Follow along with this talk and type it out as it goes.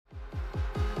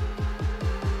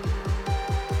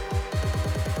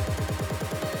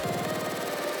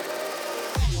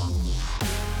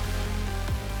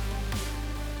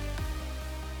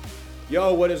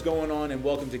Yo, what is going on? And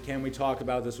welcome to Can We Talk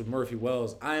About This with Murphy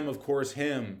Wells. I am, of course,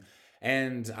 him.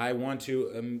 And I want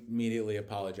to immediately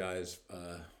apologize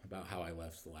about how I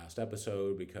left the last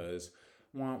episode because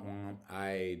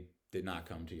I did not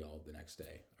come to y'all the next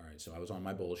day. All right, so I was on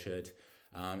my bullshit.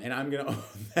 And I'm going to own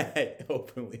that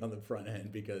openly on the front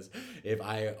end because if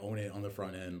I own it on the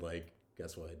front end, like,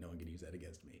 guess what? No one can use that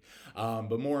against me.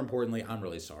 But more importantly, I'm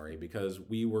really sorry because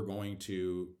we were going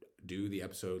to do the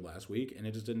episode last week and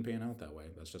it just didn't pan out that way.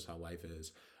 That's just how life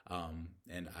is.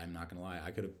 And I'm not gonna lie,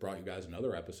 I could have brought you guys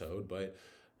another episode, but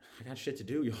I got shit to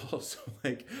do, y'all. So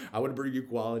like, I would bring you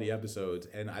quality episodes,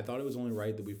 and I thought it was only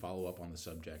right that we follow up on the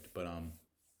subject. But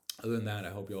other than that,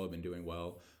 I hope you all have been doing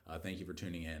well. Thank you for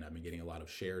tuning in. I've been getting a lot of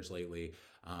shares lately,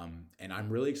 and I'm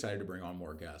really excited to bring on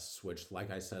more guests. Which, like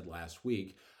I said last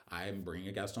week, I'm bringing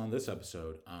a guest on this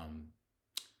episode.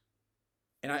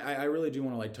 And I really do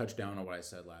want to like touch down on what I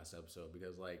said last episode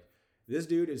because like this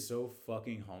dude is so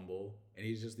fucking humble and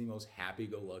he's just the most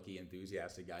happy-go-lucky,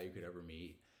 enthusiastic guy you could ever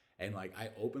meet. And like I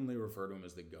openly refer to him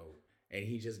as the GOAT, and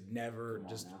he just never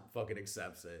just fucking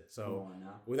accepts it. So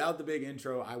without the big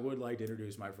intro, I would like to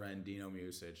introduce my friend Dino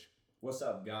Music. What's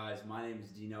up, guys? My name is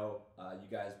Dino. You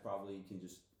guys probably can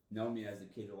just know me as the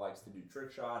kid who likes to do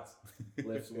trick shots,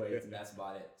 lifts weights, and that's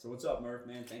about it. So what's up, Murph,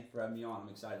 man? Thanks for having me on. I'm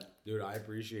excited. Dude, I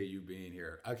appreciate you being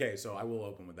here. Okay, so I will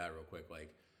open with that real quick.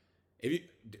 Like, if you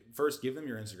first give them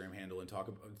your Instagram handle and talk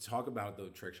about the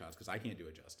trick shots because I can't do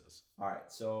it justice. All right,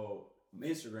 so my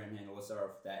Instagram handle, let's start off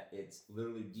with that. It's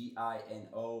literally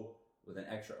DINO with an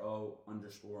extra O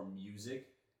 _ music.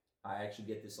 I actually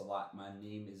get this a lot. My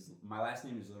last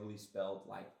name is literally spelled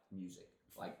like music.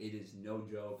 Like it is no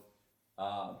joke.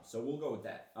 So we'll go with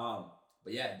that.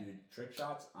 But yeah, dude, trick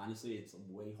shots, honestly, it's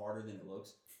way harder than it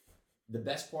looks. The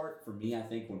best part for me, I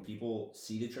think, when people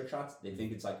see the trick shots, they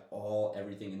think it's like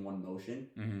everything in one motion.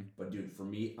 Mm-hmm. But dude, for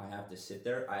me, I have to sit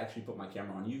there. I actually put my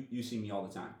camera on. You see me all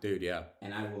the time. Dude, yeah.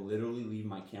 And I will literally leave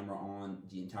my camera on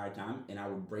the entire time, and I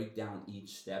would break down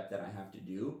each step that I have to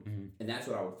do. Mm-hmm. And that's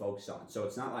what I would focus on. So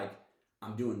it's not like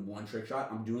I'm doing one trick shot.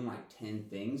 I'm doing like 10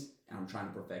 things, and I'm trying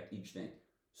to perfect each thing.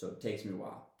 So it takes me a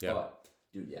while. Yeah. But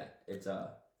dude, yeah, it's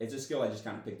a skill I just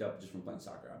kind of picked up just from playing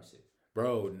soccer, obviously.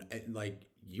 Bro, like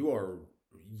you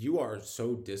are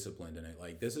so disciplined in it.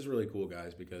 Like this is really cool,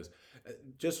 guys, because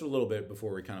just a little bit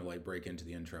before we kind of like break into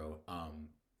the intro,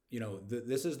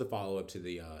 this is the follow up to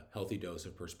the healthy dose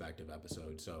of perspective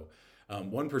episode. So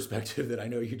one perspective that I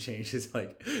know you changed is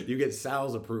like you get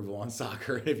Sal's approval on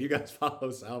soccer. And if you guys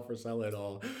follow Sal Frisella at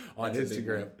all on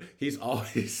Instagram, he's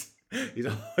always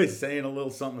saying a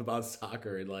little something about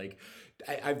soccer. And like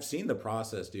I've seen the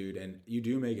process, dude, and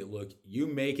you make it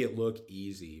look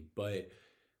easy, but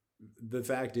the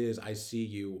fact is I see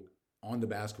you on the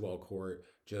basketball court,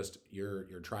 just your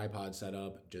tripod set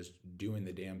up, just doing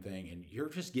the damn thing, and you're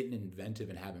just getting inventive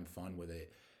and having fun with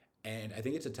it. And I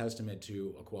think it's a testament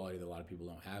to a quality that a lot of people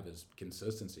don't have is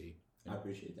consistency. I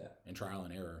appreciate that. And trial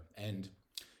and error. And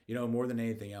more than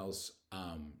anything else,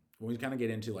 when we kind of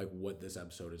get into like what this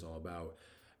episode is all about,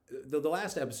 the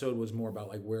last episode was more about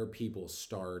like where people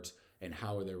start and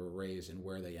how they were raised and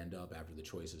where they end up after the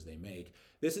choices they make.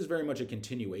 This is very much a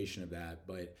continuation of that,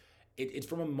 but it's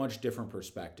from a much different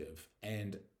perspective.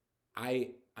 And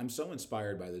I'm so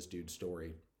inspired by this dude's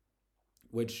story,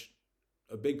 which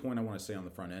a big point I want to say on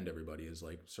the front end, everybody, is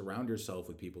like surround yourself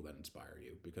with people that inspire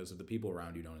you, because if the people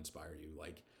around you don't inspire you,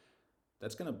 like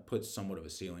that's going to put somewhat of a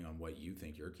ceiling on what you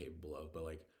think you're capable of. But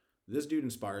like this dude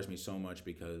inspires me so much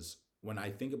because when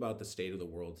I think about the state of the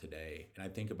world today and I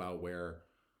think about where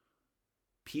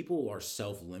people are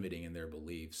self-limiting in their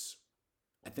beliefs,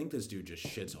 I think this dude just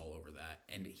shits all over that,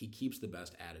 and he keeps the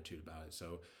best attitude about it.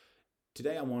 So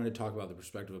today I wanted to talk about the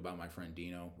perspective about my friend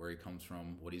Dino, where he comes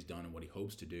from, what he's done, and what he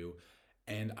hopes to do.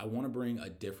 And I want to bring a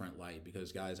different light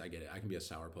because, guys, I get it. I can be a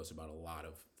sourpuss about a lot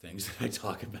of things that I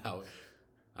talk about.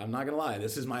 I'm not going to lie.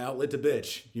 This is my outlet to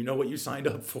bitch. You know what you signed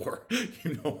up for.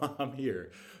 You know why I'm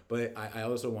here. But I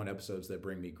also want episodes that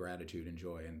bring me gratitude and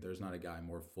joy. And there's not a guy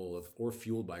more full of or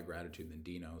fueled by gratitude than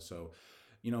Dino. So,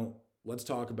 let's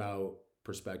talk about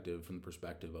perspective from the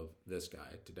perspective of this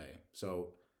guy today. So,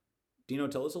 Dino,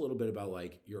 tell us a little bit about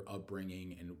like your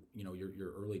upbringing and,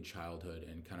 your early childhood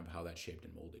and kind of how that shaped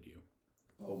and molded you.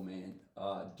 Oh, man.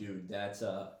 Dude, that's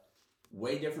a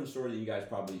way different story than you guys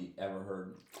probably ever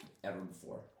heard ever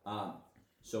before.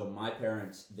 So my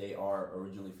parents, they are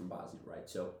originally from Bosnia, right?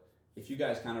 So if you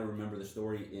guys kind of remember the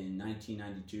story, in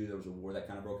 1992, there was a war that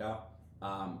kind of broke out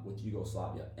with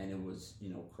Yugoslavia. And it was,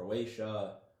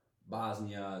 Croatia,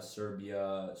 Bosnia,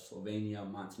 Serbia, Slovenia,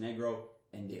 Montenegro,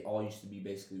 and they all used to be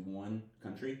basically one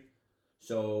country.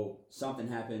 So something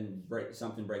happened,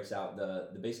 something breaks out.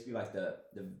 The basically like the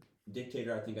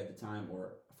dictator, I think at the time,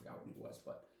 or I forgot what he was,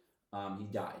 but he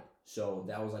died. So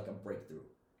that was like a breakthrough,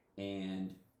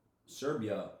 and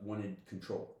Serbia wanted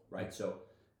control, right? So,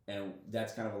 and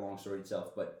that's kind of a long story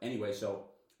itself. But anyway, so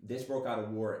this broke out a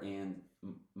war, and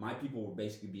my people were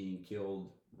basically being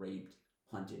killed, raped,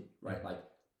 hunted, right? Like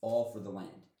all for the land.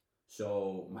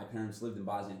 So my parents lived in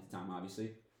Bosnia at the time,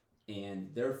 obviously,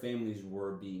 and their families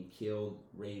were being killed,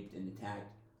 raped, and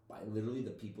attacked by literally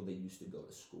the people they used to go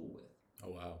to school with.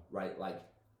 Oh wow! Right, like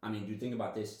I mean, dude, think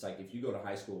about this. It's like if you go to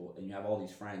high school and you have all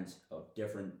these friends of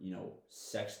different,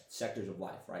 sectors of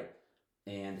life, right?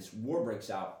 And this war breaks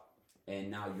out,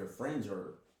 and now your friends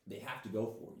they have to go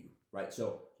for you, right?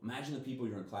 So imagine the people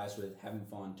you're in class with, having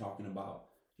fun, talking about,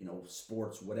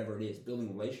 sports, whatever it is,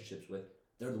 building relationships with.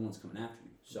 They're the ones coming after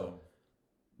you. So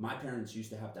my parents used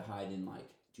to have to hide in like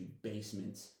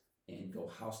basements and go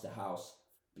house to house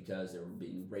because they were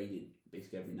being raided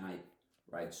basically every night,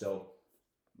 right? So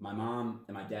my mom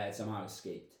and my dad somehow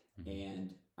escaped,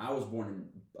 and I was born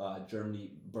in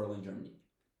Germany, Berlin, Germany,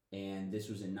 and this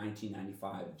was in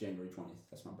 1995, January 20th.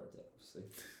 That's my birthday, obviously.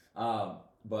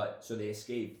 But so they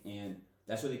escaped, and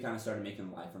that's where they kind of started making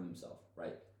a life for themselves,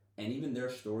 right? And even their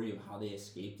story of how they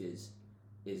escaped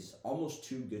is almost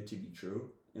too good to be true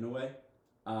in a way.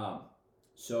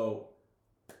 So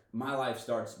my life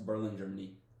starts Berlin,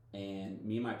 Germany, and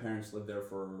me and my parents lived there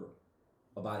for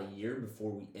about a year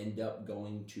before we end up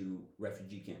going to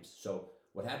refugee camps. So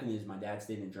what happened is my dad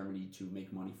stayed in Germany to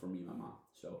make money for me and my mom.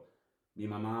 So me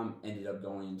and my mom ended up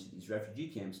going to these refugee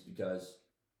camps because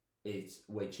it's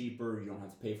way cheaper, you don't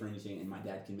have to pay for anything, and my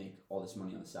dad can make all this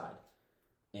money on the side.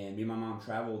 And me and my mom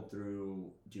traveled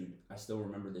through, dude, I still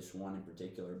remember this one in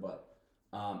particular, but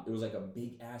it was like a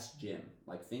big ass gym.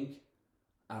 Like think,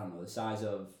 I don't know, the size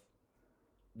of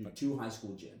two high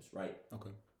school gyms, right? Okay.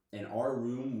 And our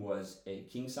room was a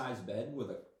king size bed with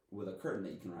a curtain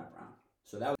that you can wrap around.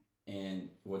 So that was, and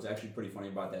what's actually pretty funny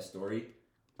about that story,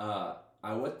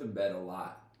 I wet the bed a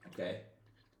lot, okay?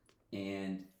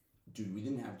 And dude, we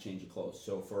didn't have to change of clothes.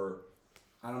 So for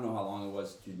I don't know how long it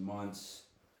was, dude, months.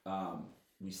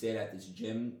 We stayed at this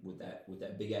gym with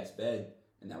that big ass bed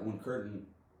and that one curtain,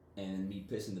 and me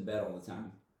pissing the bed all the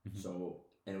time. So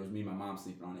and it was me and my mom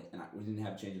sleeping on it, and we didn't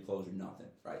have to change of clothes or nothing,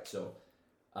 right? So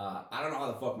I don't know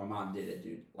how the fuck my mom did it,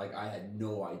 dude. Like I had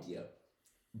no idea.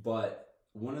 But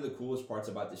one of the coolest parts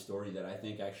about this story that I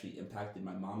think actually impacted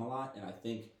my mom a lot, and I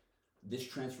think this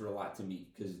transferred a lot to me,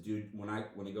 because dude,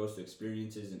 when it goes to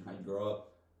experiences and how you grow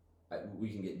up, we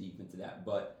can get deep into that.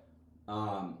 But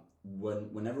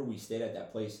whenever we stayed at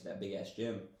that place, that big ass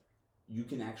gym, you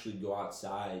can actually go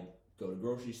outside, go to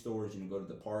grocery stores, go to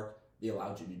the park. They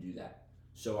allowed you to do that.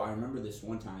 So I remember this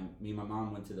one time, me and my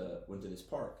mom went to this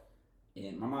park,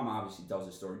 and my mom obviously tells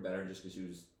the story better just because she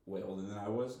was way older than I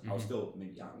was. I was still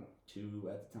maybe, I don't know, 2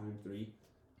 at the time, 3,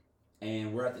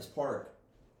 and we're at this park,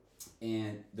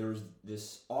 and there was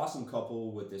this awesome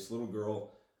couple with this little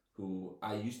girl who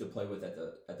I used to play with at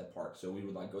the park. So we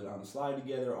would like go down the slide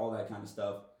together, all that kind of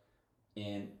stuff.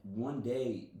 And one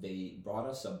day they brought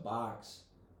us a box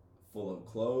full of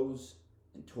clothes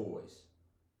and toys,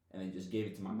 and they just gave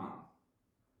it to my mom,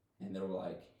 and they were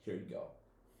like, "Here you go."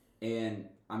 And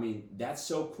I mean, that's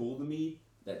so cool to me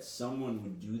that someone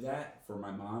would do that for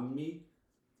my mom and me.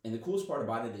 And the coolest part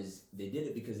about it is they did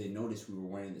it because they noticed we were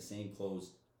wearing the same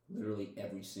clothes literally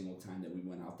every single time that we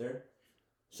went out there.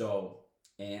 So,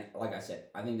 and like I said,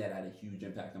 I think that had a huge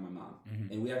impact on my mom.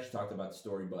 And we actually talked about the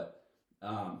story, but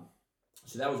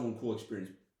so that was one cool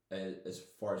experience as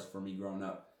far as for me growing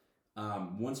up.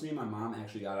 Once me and my mom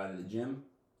actually got out of the gym,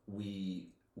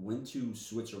 we went to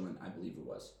Switzerland, I believe it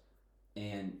was.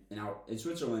 And in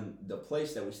Switzerland, the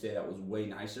place that we stayed at was way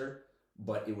nicer,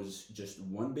 but it was just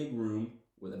one big room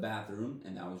with a bathroom,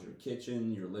 and that was your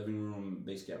kitchen, your living room,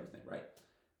 basically everything, right?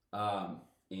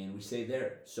 And we stayed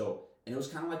there. So, and it was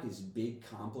kind of like this big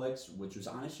complex, which was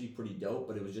honestly pretty dope,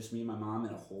 but it was just me and my mom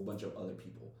and a whole bunch of other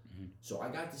people. So I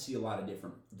got to see a lot of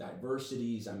different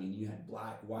diversities. I mean, you had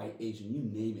black, white, Asian, you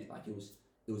name it. Like it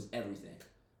was everything.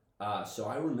 So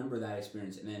I remember that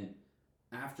experience. And then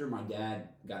after my dad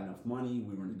got enough money,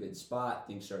 we were in a good spot,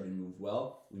 things started to move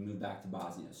well, we moved back to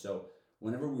Bosnia. So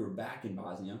whenever we were back in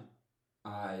Bosnia,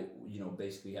 I,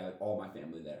 basically had all my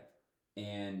family there.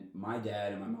 And my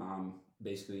dad and my mom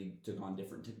basically took on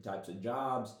different types of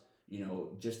jobs,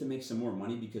 just to make some more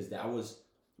money, because that was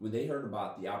when they heard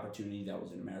about the opportunity that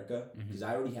was in America, because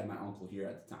I already had my uncle here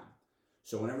at the time.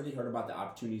 So whenever they heard about the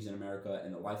opportunities in America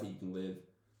and the life that you can live,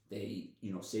 they,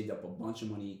 saved up a bunch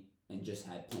of money and just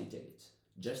had plane tickets,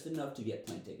 just enough to get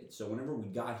plane tickets. So whenever we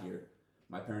got here,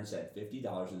 My parents had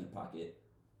 $50 in their pocket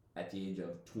at the age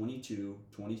of 22,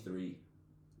 23,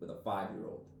 with a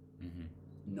 5-year-old.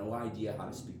 No idea how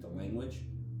to speak the language,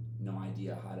 no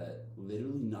idea how to,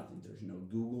 literally nothing. There's no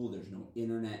Google, there's no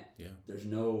internet, there's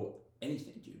no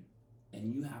anything, dude.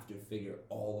 And you have to figure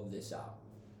all of this out.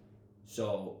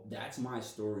 So that's my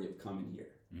story of coming here.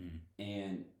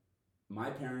 And my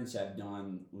parents have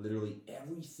done literally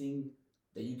everything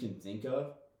that you can think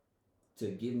of to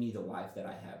give me the life that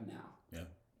I have now.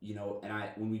 You know, and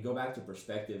when we go back to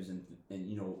perspectives and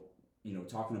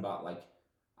talking about, like,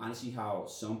 honestly, how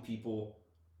some people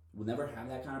will never have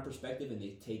that kind of perspective, and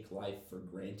they take life for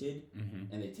granted,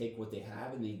 and they take what they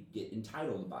have and they get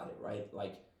entitled about it, right?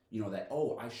 Like, that,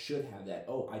 oh, I should have that,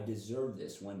 oh, I deserve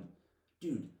this, when,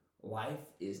 dude, life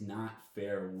is not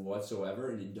fair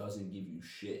whatsoever, and it doesn't give you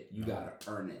shit. You gotta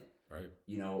earn it, right?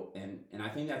 And I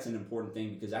think that's an important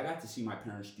thing, because I got to see my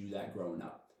parents do that growing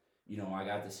up. I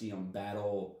got to see them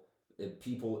battle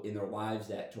people in their lives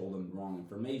that told them wrong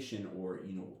information, or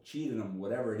cheated them,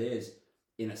 whatever it is,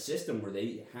 in a system where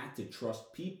they had to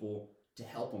trust people to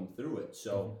help them through it.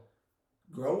 So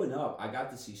growing up, I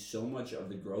got to see so much of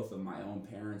the growth of my own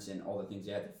parents and all the things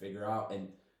they had to figure out, and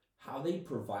how they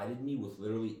provided me with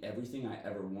literally everything I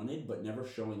ever wanted, but never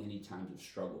showing any times of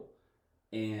struggle.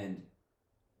 And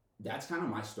that's kind of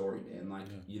my story, man. Like,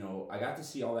 I got to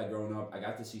see all that growing up. I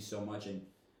got to see so much, and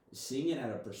seeing it at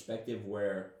a perspective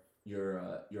where you're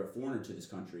a foreigner to this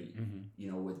country,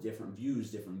 with different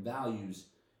views, different values,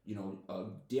 a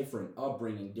different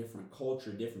upbringing, different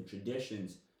culture, different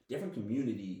traditions, different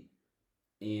community,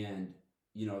 and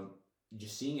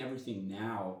just seeing everything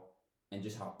now, and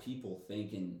just how people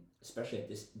think, and especially at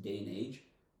this day and age,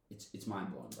 it's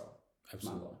mind blowing, bro. It's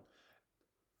mind blowing.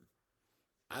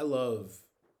 I love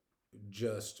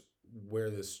just where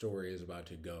this story is about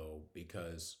to go,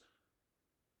 because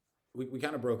we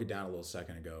kind of broke it down a little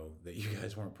second ago that you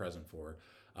guys weren't present for.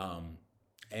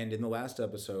 And in the last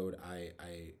episode,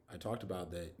 I talked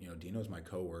about that, Dino's my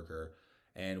coworker,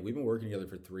 and we've been working together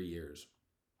for 3 years.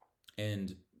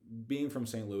 And being from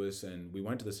St. Louis, and we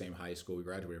went to the same high school, we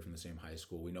graduated from the same high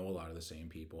school, we know a lot of the same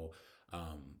people.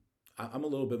 I'm a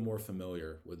little bit more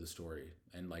familiar with the story.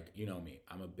 And, like, you know me,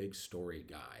 I'm a big story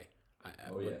guy.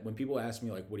 When people ask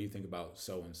me, like, what do you think about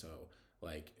so-and-so?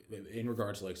 Like, in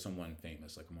regards to, like, someone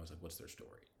famous, like, I'm always like, what's their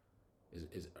story?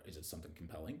 Is it something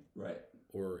compelling? Right.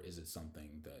 Or is it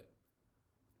something that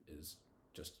is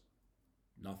just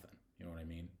nothing? You know what I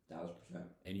mean? 1,000%.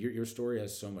 And your story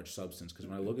has so much substance, because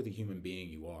when I look at the human being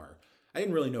you are, I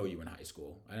didn't really know you in high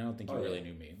school. I don't think you really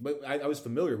knew me. But I was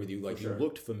familiar with you. Like, you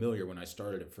looked familiar when I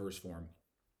started at First Form.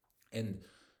 And,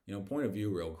 point of view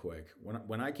real quick.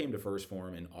 When I came to First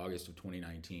Form in August of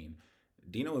 2019,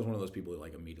 Dino was one of those people that,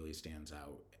 like, immediately stands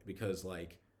out, because,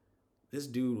 like, this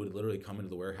dude would literally come into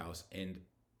the warehouse and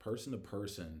person to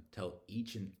person tell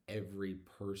each and every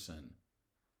person,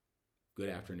 good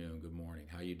afternoon, good morning,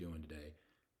 how you doing today?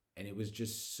 And it was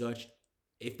just such,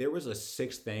 if there was a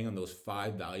sixth thing on those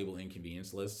 5 valuable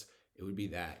inconvenience lists, it would be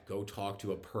that. Go talk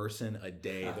to a person a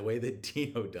day, the way that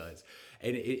Dino does.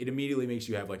 And it immediately makes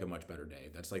you have, like, a much better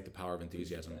day. That's, like, the power of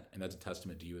enthusiasm, and that's a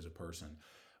testament to you as a person.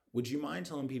 Would you mind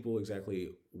telling people exactly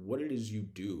what it is you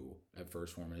do at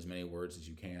First Form in as many words as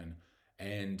you can,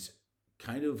 and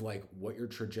kind of, like, what your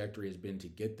trajectory has been to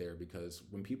get there? Because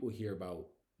when people hear about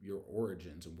your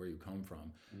origins and where you come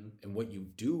from and what you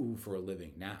do for a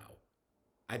living now,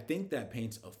 I think that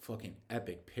paints a fucking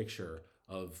epic picture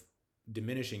of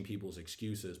diminishing people's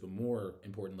excuses, but more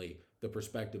importantly, the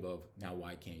perspective of, now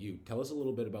why can't you? Tell us a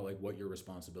little bit about, like, what your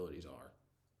responsibilities are.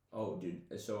 Oh, dude.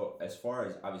 So as far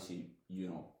as, obviously, we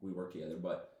work together,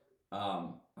 but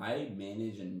I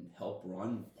manage and help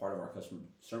run part of our customer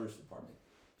service department.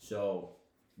 So,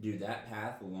 dude, that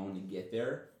path alone to get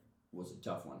there was a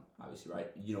tough one, obviously,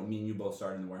 right? Me and you both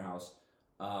started in the warehouse.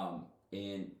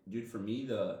 And, dude, for me,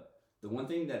 the one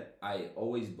thing that I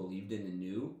always believed in and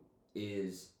knew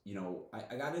is,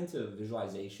 I got into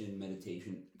visualization,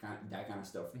 meditation, that kind of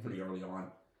stuff pretty early on.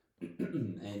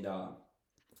 And,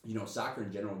 soccer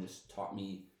in general just taught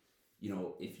me,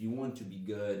 if you want to be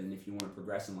good and if you want to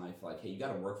progress in life, like, hey, you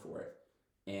got to work for it.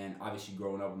 And obviously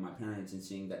growing up with my parents and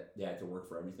seeing that they had to work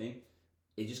for everything,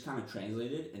 it just kind of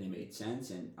translated and it made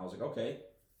sense. And I was like, okay,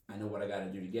 I know what I got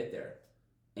to do to get there.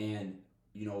 And,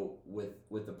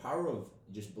 with the power of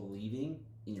just believing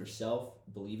in yourself,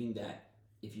 believing that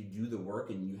if you do the work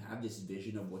and you have this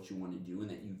vision of what you want to do and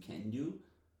that you can do,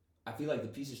 I feel like the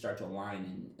pieces start to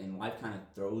align, and life kind of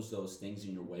throws those things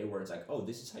in your way where it's like, oh,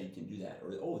 this is how you can do that,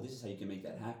 or oh, this is how you can make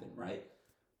that happen, right?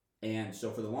 And so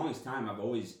for the longest time, I've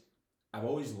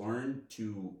always learned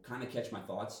to kind of catch my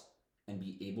thoughts and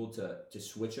be able to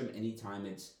switch them anytime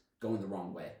it's going the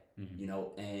wrong way. You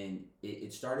know, and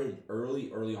it started early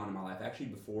on in my life, actually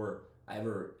before I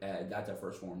ever got to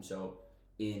first form. So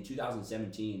in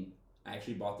 2017, I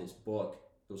actually bought this book.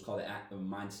 It was called the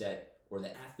Mindset, or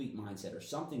the Athlete Mindset, or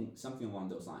something along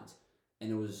those lines. And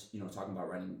it was, you know, talking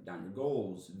about writing down your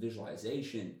goals,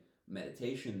 visualization,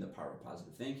 meditation, the power of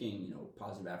positive thinking, you know,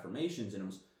 positive affirmations, and it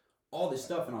was all this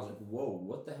stuff. And I was like, whoa,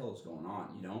 what the hell is going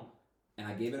on, you know? And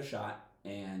I gave it a shot,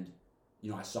 and,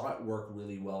 you know, I saw it work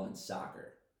really well in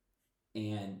soccer.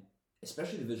 And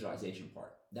especially the visualization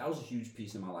part. That was a huge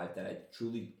piece of my life that I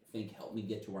truly think helped me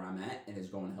get to where I'm at, and is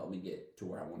going to help me get to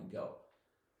where I want to go.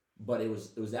 But it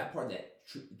was that part that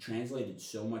translated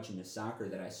so much into soccer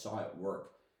that I saw it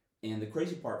work. And the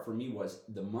crazy part for me was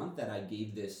the month that I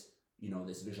gave this, you know,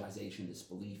 this visualization, this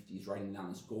belief, these writing down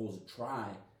these goals a try,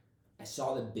 I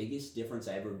saw the biggest difference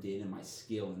I ever did in my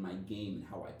skill, in my game, and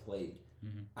how I played.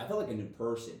 I felt like a new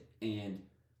person. And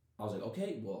I was like,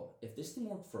 okay, well, if this thing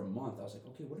worked for a month, I was like,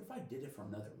 okay, what if I did it for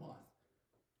another month?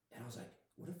 And I was like,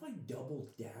 what if I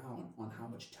doubled down on how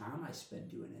much time I spend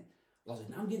doing it? I was like,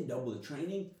 now I'm getting double the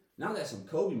training. Now I got some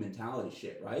Kobe mentality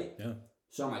shit, right? Yeah.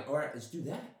 So I'm like, all right, let's do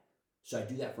that. So I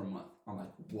do that for a month. I'm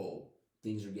like, whoa,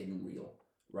 things are getting real,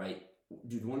 right?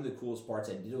 Dude, one of the coolest parts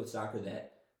I did with soccer,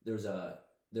 that there was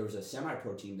a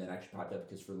semi-pro team that actually popped up,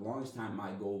 because for the longest time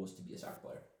my goal was to be a soccer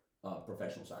player,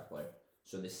 professional soccer player.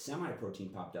 So this semi-pro team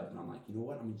popped up, and I'm like, you know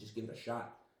what? I'm gonna just give it a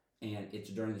shot. And it's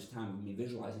during this time of me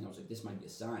visualizing, I was like, this might be a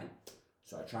sign.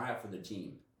 So I try out for the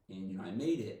team, and, you know, I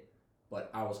made it, but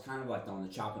I was kind of like on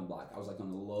the chopping block. I was like on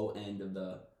the low end of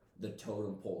the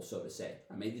totem pole, so to say.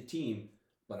 I made the team,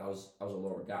 but I was a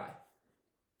lower guy.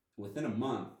 Within a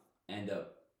month, I ended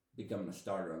up becoming a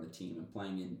starter on the team and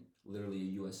playing in literally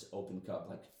a U.S. Open Cup,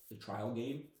 like the trial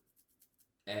game,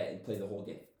 and play the whole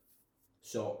game.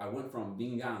 So I went from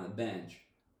being a guy on the bench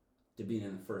to being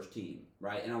in the first team,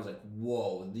 right? And I was like,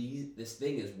 whoa, this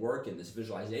thing is working. This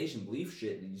visualization, belief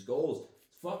shit, these goals,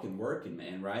 it's fucking working,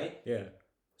 man, right? Yeah.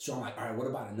 So I'm like, all right, what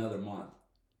about another month?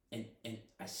 And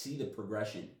I see the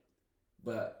progression,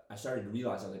 but I started to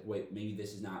realize, I was like, wait, maybe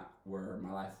this is not where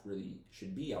my life really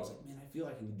should be. I was like, man, I feel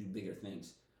like I can do bigger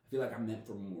things. I feel like I'm meant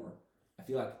for more. I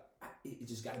feel like it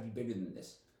just got to be bigger than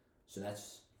this. So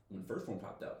that's when First Form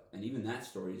popped up. And even that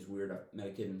story is weird. I met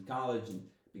a kid in college and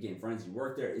became friends. He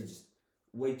worked there. It's just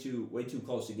way too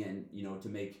close again, you know,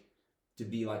 to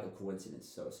be like a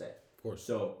coincidence, so to say. Of course.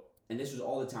 So, and this was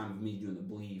all the time of me doing the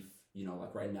belief, you know,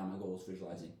 like writing down my goals,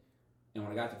 visualizing. And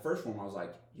when I got to First Form, I was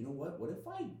like, you know what? What if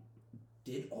I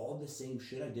did all the same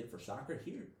shit I did for soccer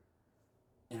here?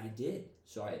 And I did.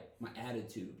 So my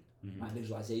attitude, my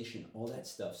visualization, all that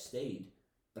stuff stayed,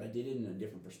 but I did it in a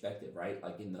different perspective, right?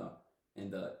 Like in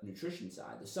the nutrition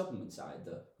side, the supplement side,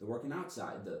 the working out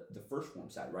side, the First Form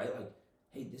side, right? Like,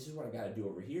 hey, this is what I got to do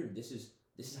over here. This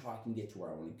is how I can get to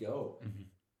where I want to go.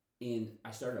 And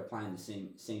I started applying the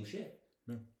same shit.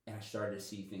 Yeah. And I started to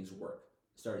see things work.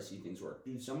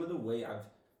 Dude, some of the way I've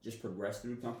just progressed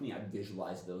through the company, I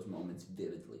visualized those moments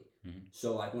vividly.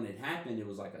 So like when it happened, it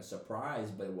was like a surprise,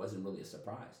 but it wasn't really a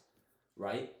surprise,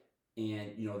 right?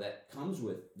 And, you know, that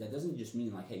doesn't just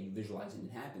mean like, hey, you visualize and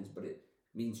it happens, but it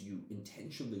means you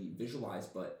intentionally visualize,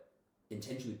 but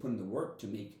intentionally put in the work to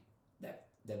make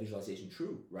that visualization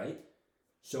true, right?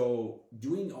 So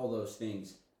doing all those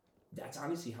things, that's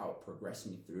honestly how it progressed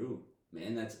me through,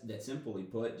 man. That's simply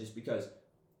put, just because,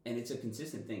 and it's a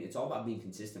consistent thing. It's all about being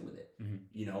consistent with it,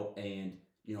 you know, and,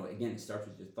 you know, again, it starts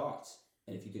with your thoughts.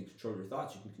 And if you can control your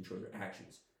thoughts, you can control your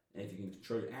actions. And if you can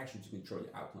control your actions, you can control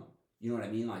your outcome. You know what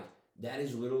I mean? Like, that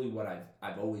is literally what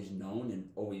I've always known and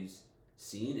always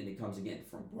seen. And it comes, again,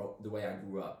 from the way I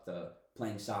grew up, the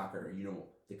playing soccer, you know,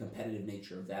 the competitive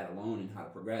nature of that alone and how to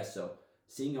progress. So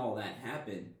seeing all that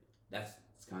happen, that's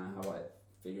kind of how I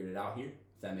figured it out here,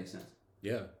 if that makes sense.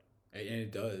 Yeah, and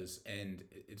it does. And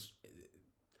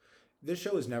this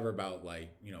show is never about, like,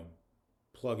 you know,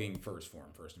 plugging First Form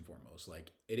first and foremost.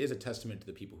 Like, it is a testament to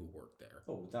the people who work there.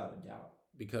 Oh, without a doubt.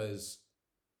 Because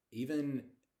even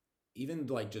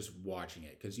like just watching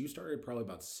it, because you started probably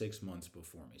about 6 months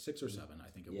before me, 6 or 7, I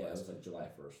think it was. Yeah, it was like July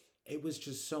 1st. It was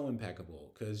just so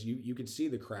impeccable, because you could see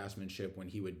the craftsmanship when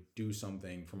he would do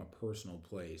something from a personal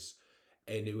place.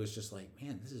 And it was just like,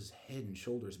 man, this is head and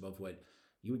shoulders above what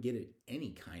you would get at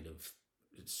any kind of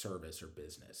service or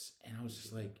business. And I was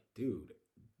just like, dude,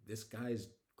 this guy's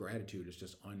gratitude is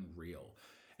just unreal.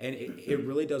 And it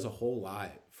really does a whole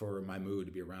lot for my mood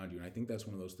to be around you. And I think that's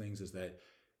one of those things, is that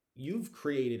you've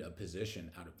created a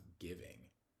position out of giving.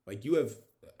 Like,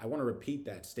 I want to repeat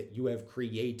that you have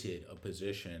created a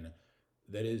position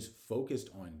that is focused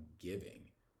on giving.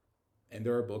 And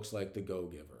there are books like The Go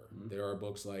Giver. Mhm. There are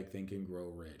books like Think and Grow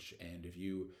Rich. And if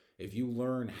you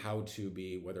learn how to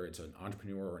be, whether it's an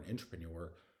entrepreneur or an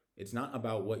entrepreneur, it's not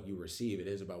about what you receive, it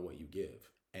is about what you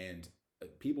give. And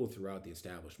people throughout the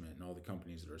establishment and all the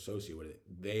companies that are associated with it,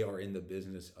 they are in the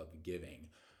business of giving.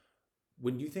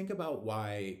 When you think about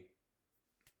why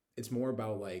it's more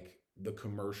about like the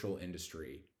commercial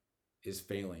industry is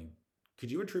failing,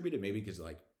 could you attribute it maybe because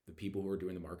like the people who are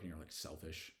doing the marketing are like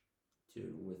selfish?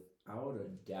 Dude, without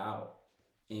a doubt,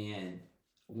 and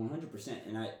 100%.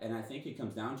 And I think it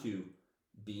comes down to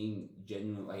being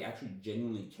genuine, like actually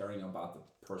genuinely caring about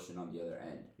the person on the other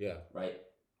end, Yeah. right?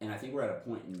 And I think we're at a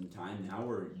point in time now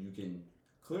where you can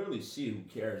clearly see who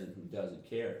cares and who doesn't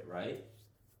care, right?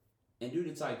 And dude,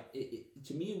 it's like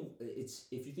to me, it's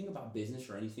if you think about business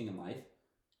or anything in life,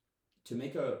 to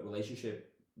make a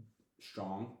relationship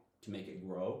strong, to make it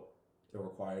grow, it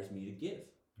requires me to give,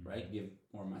 right? Give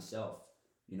more of myself,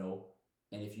 you know.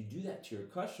 And if you do that to your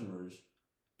customers,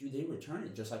 do they return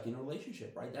it just like in a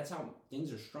relationship, right? That's how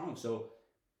things are strong. So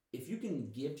if you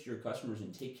can give to your customers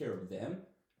and take care of them,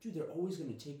 dude, they're always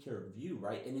going to take care of you,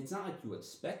 right? And it's not like you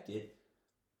expect it,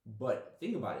 but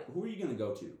think about it. Who are you going to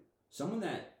go to? Someone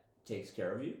that takes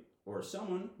care of you or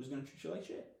someone who's going to treat you like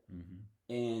shit.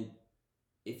 Mm-hmm. And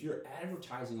if you're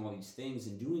advertising all these things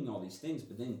and doing all these things,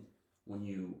 but then when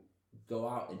you go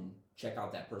out and check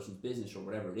out that person's business or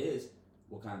whatever it is,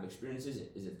 what kind of experience is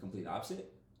it? Is it the complete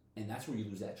opposite? And that's where you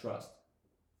lose that trust.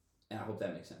 And I hope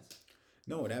that makes sense.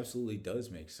 No, it absolutely does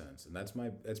make sense. And that's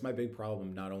my big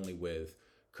problem, not only with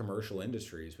commercial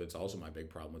industries, but it's also my big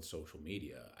problem with social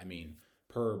media. I mean,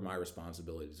 per my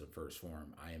responsibilities at First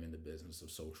Form, I am in the business of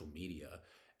social media.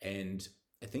 And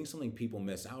I think something people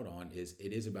miss out on is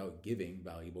it is about giving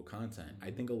valuable content.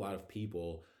 I think a lot of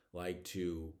people like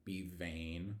to be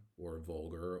vain or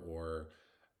vulgar or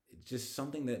just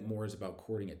something that more is about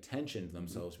courting attention to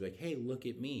themselves. Be like, hey, look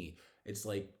at me. It's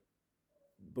like,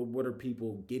 but what are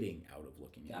people getting out of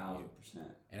looking at you? 1,000%.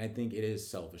 And I think it is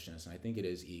selfishness, and I think it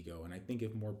is ego, and I think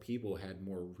if more people had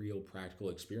more real practical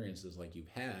experiences like you've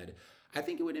had, I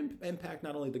think it would impact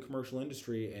not only the commercial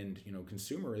industry and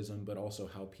consumerism, but also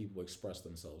how people express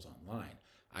themselves online.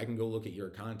 I can go look at your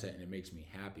content and it makes me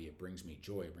happy. It brings me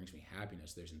joy. It brings me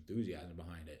happiness. There's enthusiasm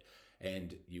behind it.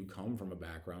 And you come from a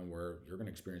background where you're going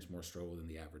to experience more struggle than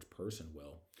the average person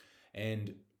will.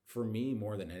 And for me,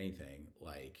 more than anything,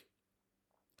 like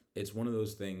it's one of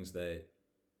those things that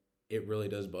it really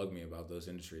does bug me about those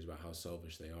industries, about how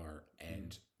selfish they are.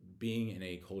 And being in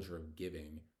a culture of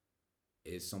giving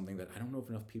is something that I don't know if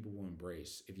enough people will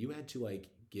embrace. If you had to like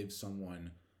give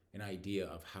someone an idea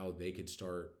of how they could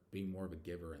start being more of a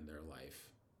giver in their life,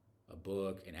 a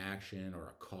book, an action, or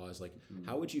a cause, like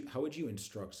how would you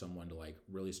instruct someone to like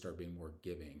really start being more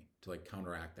giving to like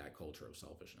counteract that culture of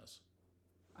selfishness?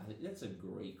 I think that's a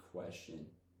great question.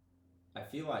 I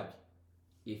feel like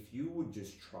if you would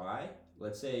just try,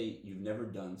 let's say you've never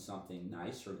done something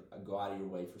nice or go out of your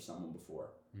way for someone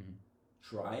before,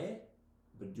 try it,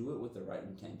 but do it with the right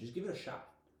intent. Just give it a shot,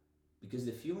 because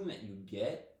the feeling that you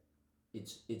get,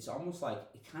 it's almost like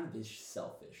it kind of is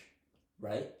selfish,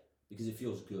 right? Because it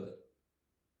feels good.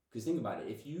 Because think about it,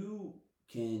 if you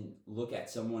can look at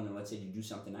someone and let's say you do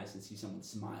something nice and see someone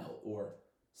smile or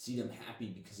see them happy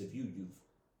because of you, you've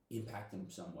impacted them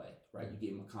some way, right? You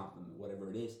gave them a compliment, whatever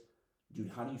it is.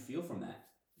 Dude, how do you feel from that?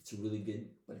 It's really good,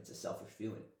 but it's a selfish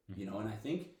feeling, And I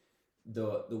think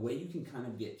the way you can kind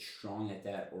of get strong at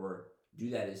that or do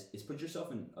that is put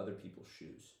yourself in other people's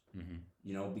shoes,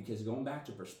 because going back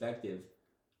to perspective,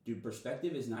 dude,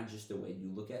 perspective is not just the way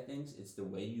you look at things, it's the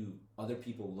way other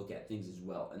people look at things as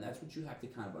well. And that's what you have to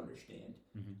kind of understand,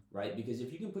 right? Because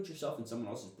if you can put yourself in someone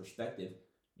else's perspective,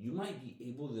 you might be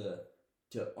able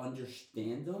to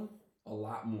understand them a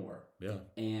lot more. Yeah.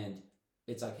 And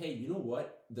it's like, hey, you know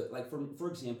what? For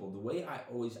example, the way I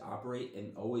always operate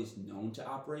and always known to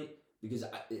operate, because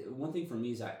one thing for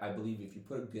me is I believe if you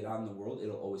put good out in the world,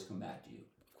 it'll always come back to you.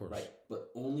 Of course. Right? But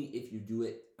only if you do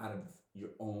it out of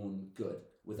your own good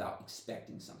without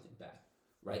expecting something back.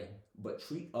 Right? But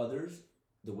treat others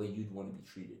the way you'd want to be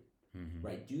treated.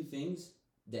 Right? Do things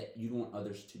that you'd want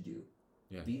others to do.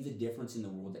 Yeah. Be the difference in the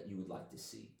world that you would like to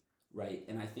see. Right?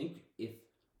 And I think if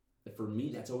for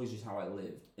me, that's always just how I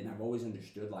lived. And I've always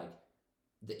understood like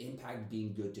the impact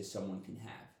being good to someone can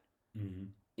have.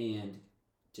 And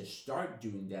to start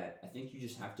doing that, I think you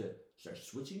just have to start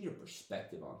switching your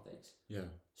perspective on things. Yeah.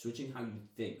 Switching how you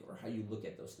think or how you look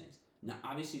at those things. Now,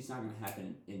 obviously, it's not going to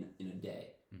happen in a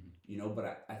day,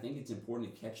 but I think it's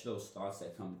important to catch those thoughts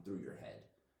that come through your head.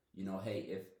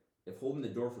 Hey, if holding the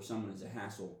door for someone is a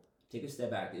hassle, take a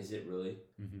step back. Is it really?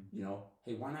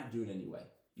 Hey, why not do it anyway?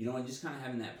 and just kind of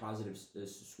having that positive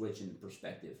switch in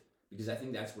perspective, because I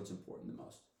think that's what's important the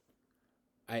most.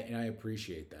 I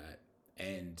appreciate that.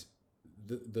 And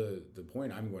the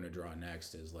point I'm going to draw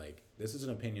next is like, this is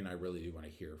an opinion I really do want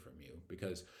to hear from you,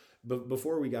 because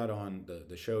before we got on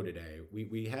the show today,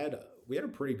 we had a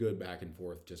pretty good back and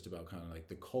forth just about kind of like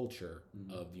the culture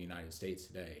of the United States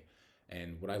today.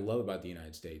 And what I love about the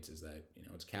United States is that,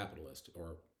 it's capitalist,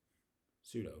 or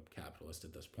pseudo capitalist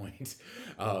at this point,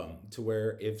 to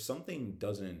where if something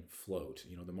doesn't float,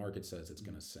 the market says it's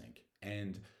going to sink.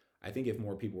 And I think if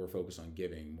more people were focused on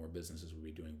giving, more businesses would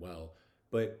be doing well.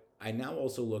 But I now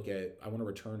also I want to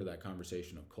return to that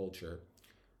conversation of culture.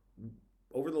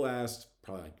 Over the last,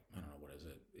 probably, like, I don't know, what is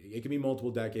it? It can be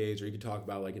multiple decades, or you could talk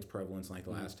about like its prevalence in like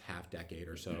the last half decade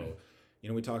or so.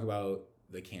 We talk about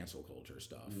the cancel culture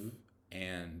stuff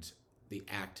and the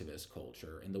activist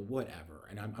culture and the whatever.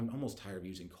 And I'm almost tired of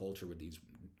using culture with these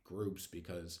groups,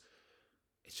 because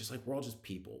it's just like we're all just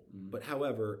people. But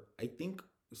however, I think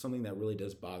something that really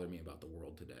does bother me about the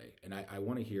world today, and I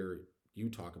want to hear you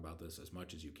talk about this as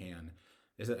much as you can,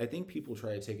 is that I think people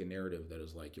try to take a narrative that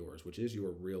is like yours, which is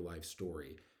your real life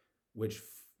story, which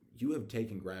you have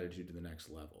taken gratitude to the next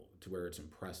level, to where it's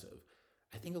impressive.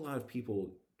 I think a lot of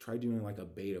people try doing like a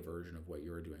beta version of what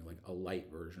you're doing, like a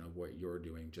light version of what you're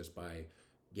doing, just by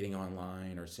getting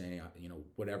online or saying,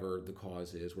 whatever the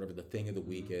cause is, whatever the thing of the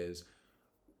week is.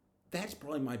 That's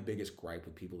probably my biggest gripe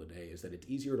with people today, is that it's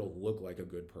easier to look like a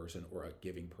good person or a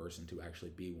giving person to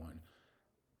actually be one.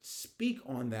 Speak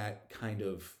on that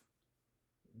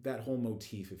whole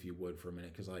motif, if you would, for a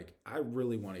minute, because like I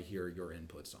really want to hear your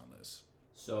inputs on this.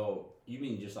 So you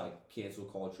mean just like cancel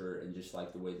culture and just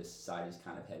like the way the society's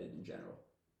kind of headed in general?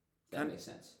 That makes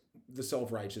sense. The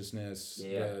self-righteousness,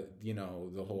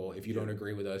 the whole, if you don't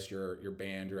agree with us, you're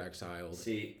banned, you're exiled.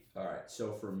 See, all right.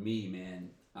 So for me, man,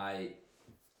 I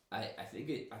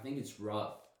think it's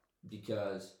rough,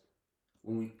 because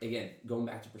when we, again, going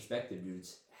back to perspective, dude,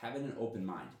 it's having an open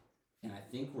mind. And I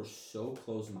think we're so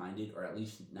close-minded, or at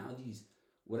least now these,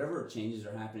 whatever changes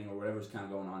are happening or whatever's kind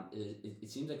of going on, it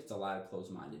seems like it's a lot of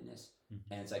closed-mindedness.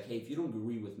 And it's like, hey, if you don't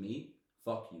agree with me,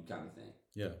 fuck you, kind of thing.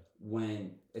 Yeah.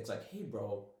 When it's like, hey,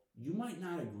 bro, you might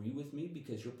not agree with me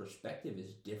because your perspective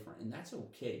is different, and that's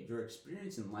okay. Your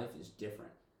experience in life is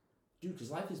different. Dude, because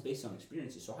life is based on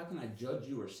experiences. So how can I judge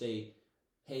you or say,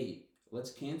 hey,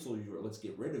 let's cancel you or let's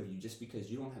get rid of you just because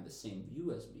you don't have the same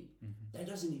view as me? That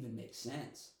doesn't even make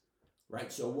sense,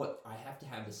 right? So what, I have to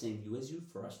have the same view as you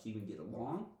for us to even get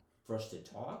along, for us to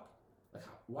talk? Like,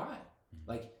 why?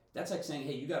 Like, that's like saying,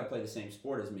 hey, you got to play the same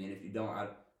sport as me, and if you don't, I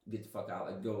get the fuck out.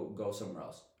 Like, go somewhere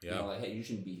else. Yeah. Like, hey, you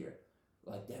shouldn't be here.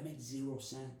 Like, that makes zero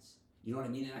sense. You know what I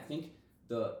mean? And I think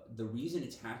the reason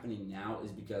it's happening now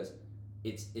is because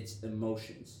it's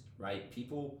emotions, right?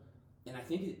 People, and I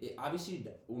think it obviously,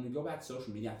 when we go back to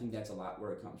social media, I think that's a lot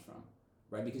where it comes from,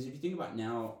 right? Because if you think about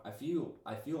now, I feel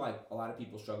like a lot of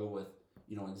people struggle with,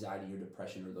 anxiety or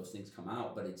depression, or those things come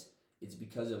out, but it's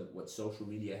because of what social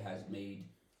media has made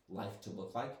life to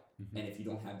look like. And if you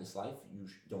don't have this life, you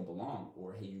don't belong,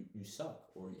 or hey, you suck,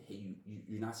 or hey,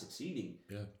 you're not succeeding.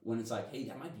 Yeah. When it's like, hey,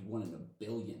 that might be 1 in a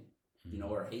billion,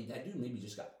 or hey, that dude maybe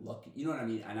just got lucky. You know what I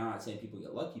mean? And I'm not saying people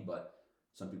get lucky, but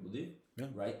some people do,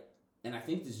 right? And I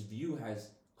think this view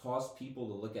has caused people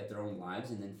to look at their own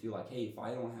lives and then feel like, hey, if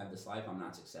I don't have this life, I'm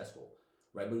not successful,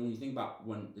 right? But when you think about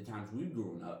when the times we've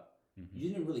grown up, you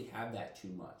didn't really have that too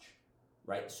much,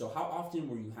 right? So how often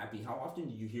were you happy? How often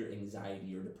do you hear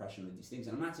anxiety or depression or these things?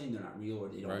 And I'm not saying they're not real or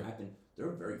they don't happen. They're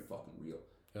very fucking real.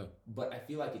 Yeah. But I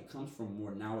feel like it comes from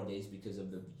more nowadays because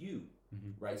of the view,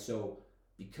 right? So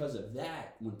because of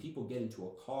that, when people get into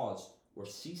a cause or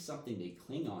see something they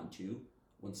cling on to,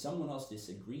 when someone else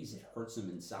disagrees, it hurts them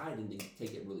inside and they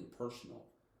take it really personal.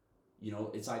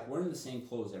 It's like wearing the same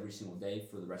clothes every single day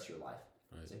for the rest of your life.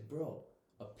 Right. It's like, bro,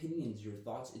 opinions, your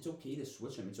thoughts, it's okay to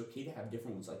switch them. It's okay to have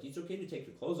different ones. Like, it's okay to take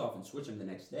your clothes off and switch them the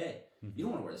next day. You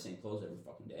don't want to wear the same clothes every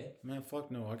fucking day. Man,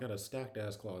 fuck no. I got a stacked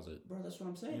ass closet. Bro, that's what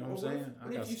I'm saying. You know what I'm saying?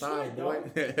 I got style, sweat,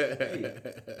 boy. Hey,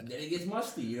 then it gets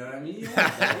musty, you know what I mean?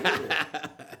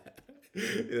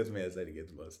 This man said he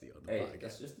gets musty on the podcast.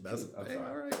 That's just the truth. I'm sorry.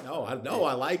 All right. No,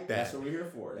 I like that. That's what we're here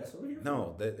for.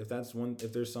 No,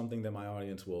 if there's something that my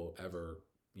audience will ever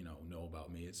know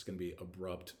about me, it's gonna be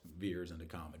abrupt veers into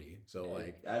comedy. So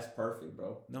that's perfect,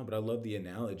 bro. No, but I love the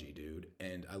analogy, dude,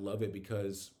 and I love it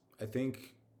because I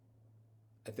think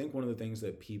one of the things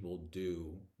that people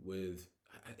do with,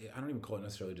 I don't even call it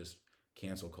necessarily just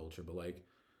cancel culture, but like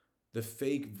the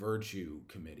fake virtue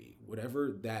committee,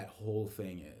 whatever that whole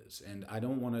thing is. And I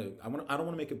don't want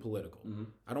to make it political.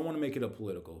 I don't want to make it a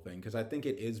political thing, because I think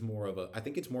it's more of a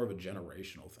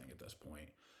generational thing at this point.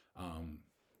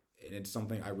 and it's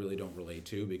something I really don't relate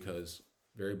to because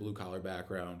very blue collar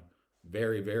background,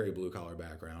 very, very blue collar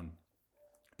background.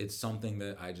 It's something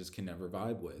that I just can never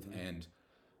vibe with. Mm-hmm. And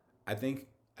I think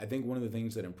I think one of the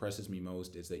things that impresses me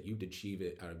most is that you'd achieve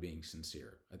it out of being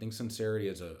sincere. I think sincerity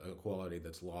is a quality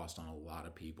that's lost on a lot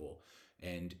of people.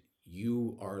 And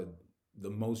you are the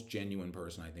most genuine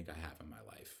person I think I have in my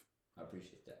life. I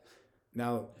appreciate that.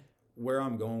 Now, where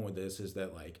I'm going with this is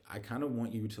that like I kind of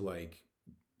want you to like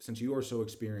since you are so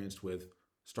experienced with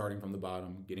starting from the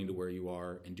bottom, getting to where you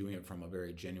are and doing it from a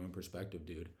very genuine perspective,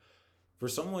 dude. For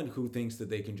someone who thinks that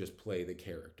they can just play the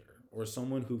character or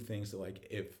someone who thinks that like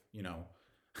if, you know,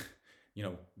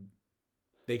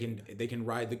 they can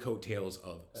ride the coattails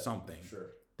of something,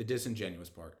 Sure. the disingenuous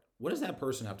part. What does that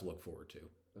person have to look forward to?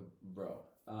 Bro,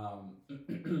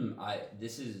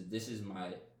 this is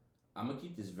my. I'm gonna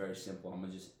keep this very simple. I'm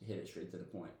gonna just hit it straight to the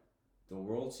point. The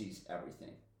world sees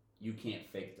everything. You can't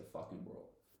fake the fucking world.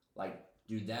 Like,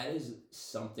 dude, that is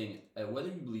something. Whether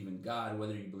you believe in God,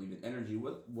 whether you believe in energy,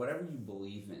 whatever you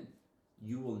believe in,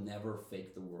 you will never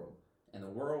fake the world. And the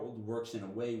world works in a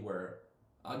way where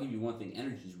I'll give you one thing: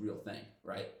 energy is a real thing,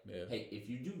 right? Yeah. Hey, if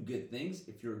you do good things,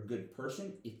 if you're a good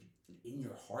person, if in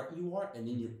your heart you are, and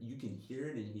then you can hear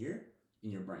it in here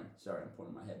in your brain. Sorry, I'm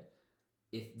pointing my head.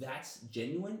 If that's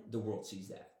genuine, the world sees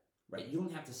that, right? You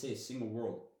don't have to say a single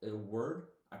word.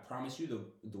 I promise you,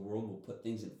 the world will put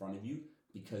things in front of you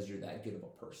because you're that good of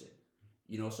a person.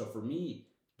 So for me,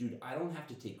 dude, I don't have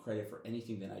to take credit for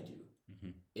anything that I do. Mm-hmm.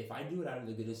 If I do it out of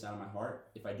the goodness out of my heart,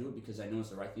 if I do it because I know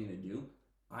it's the right thing to do,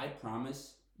 I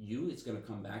promise you it's going to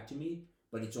come back to me,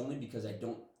 but it's only because I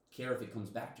don't care if it comes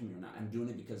back to me or not. I'm doing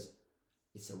it because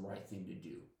it's the right thing to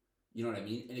do. You know what I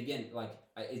mean? And again, like,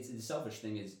 it's the selfish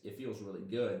thing is it feels really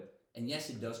good. And yes,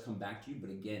 it does come back to you, but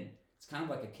again, it's kind of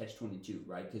like a catch-22,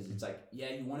 right? Because it's like, yeah,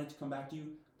 you want it to come back to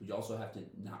you, but you also have to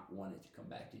not want it to come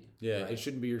back to you. Yeah, right? it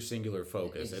shouldn't be your singular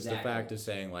focus. Exactly. It's the fact of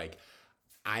saying, like,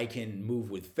 I can move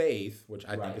with faith, which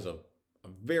I think Right. is a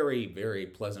very, very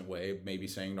pleasant way of maybe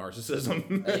saying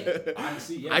narcissism. Hey,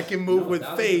 honestly, yes. I can move with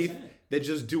 1,000%. faith that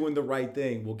just doing the right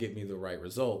thing will get me the right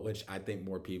result, which I think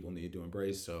more people need to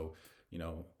embrace. So,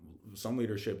 some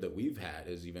leadership that we've had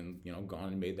has even, gone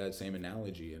and made that same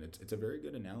analogy. And it's a very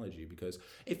good analogy because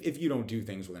if you don't do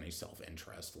things with any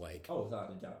self-interest, like, Oh,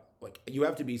 without a doubt. like you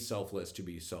have to be selfless to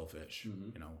be selfish.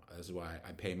 Mm-hmm. This is why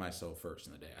I pay myself first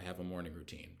in the day. I have a morning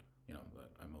routine, that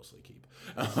I mostly keep.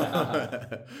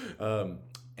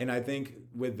 And I think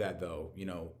with that though,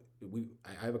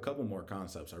 I have a couple more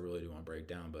concepts I really do want to break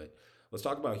down, but let's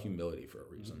talk about humility for a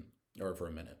reason or for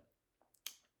a minute.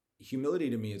 Humility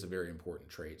to me is a very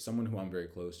important trait. Someone who I'm very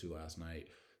close to last night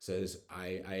says,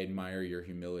 I admire your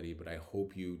humility, but I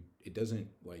hope it doesn't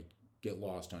like get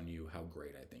lost on you how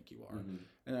great I think you are. Mm-hmm.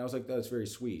 And I was like, that's very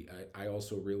sweet. I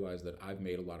also realized that I've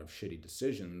made a lot of shitty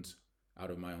decisions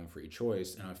out of my own free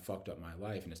choice and I've fucked up my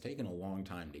life and it's taken a long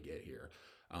time to get here.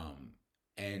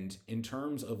 And in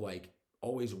terms of like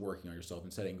always working on yourself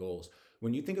and setting goals,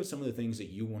 when you think of some of the things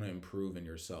that you want to improve in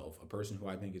yourself, a person who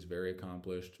I think is very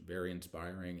accomplished, very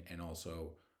inspiring, and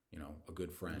also, a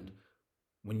good friend,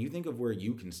 when you think of where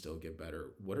you can still get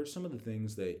better, what are some of the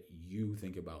things that you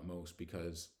think about most?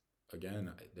 Because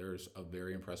again, there's a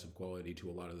very impressive quality to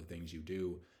a lot of the things you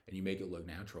do and you make it look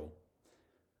natural.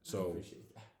 So I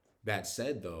appreciate that. That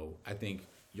said though, I think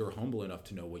you're humble enough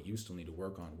to know what you still need to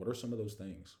work on. What are some of those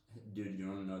things? Dude, you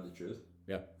want to know the truth?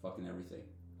 Yeah. Fucking everything.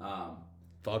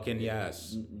 Fucking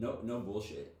yes. No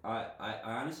bullshit. I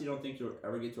honestly don't think you'll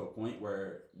ever get to a point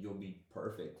where you'll be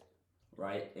perfect,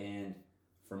 right? And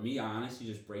for me, I honestly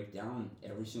just break down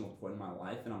every single point in my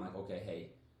life, and I'm like, okay,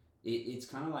 hey, it's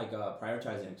kind of like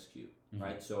prioritize and execute,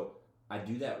 right? So I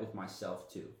do that with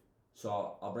myself too.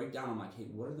 So I'll break down. I'm like, hey,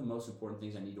 what are the most important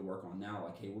things I need to work on now?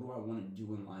 Like, hey, what do I want to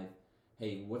do in life?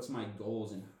 Hey, what's my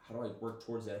goals and how do I work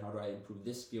towards that? How do I improve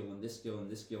this skill and this skill and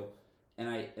this skill? And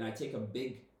I take a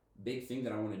big thing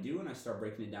that I want to do and I start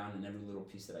breaking it down in every little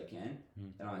piece that I can.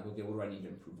 And I'm like, okay, what do I need to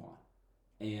improve on?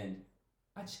 And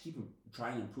I just keep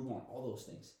trying to improve on all those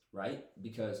things, right?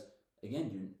 Because again,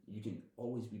 dude, you can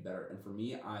always be better. And for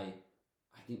me, I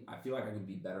feel like I can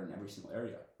be better in every single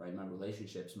area, right? My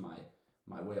relationships,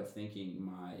 my way of thinking,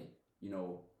 my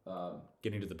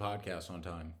getting to the podcast on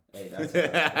time. Hey, that's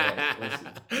hey, listen.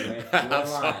 You ain't I'm lying.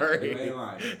 sorry. You ain't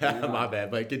lying. My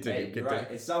bad, but continue. Hey, you're right.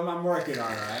 It's something I'm working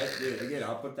on, right? Dude, again,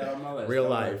 I'll put that on my list. Real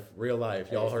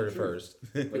life. Y'all Hey, heard it true. first.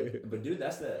 but dude,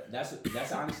 that's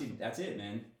honestly that's it,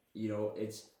 man.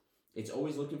 It's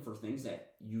always looking for things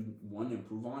that you want to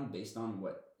improve on based on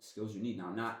what skills you need.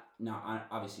 Now,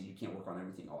 obviously you can't work on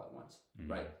everything all at once,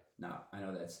 right? Now, I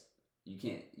know you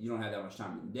don't have that much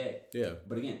time in the day. Yeah.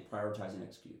 But again, prioritize and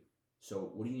execute.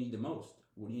 So what do you need the most?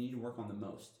 What do you need to work on the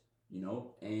most? You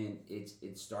know, and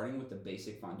it's starting with the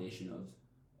basic foundation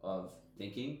of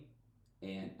thinking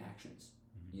and actions.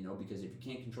 You know, because if you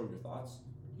can't control your thoughts,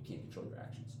 you can't control your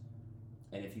actions.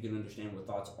 And if you can understand what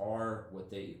thoughts are, what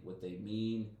they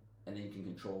mean, and then you can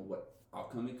control what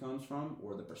outcome it comes from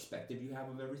or the perspective you have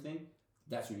of everything,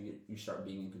 that's when you start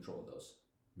being in control of those.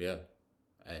 Yeah.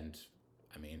 And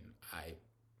I mean,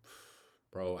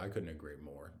 bro, I couldn't agree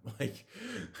more. Like,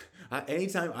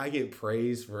 anytime I get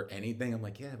praise for anything, I'm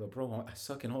like, yeah, but bro, I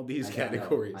suck in all these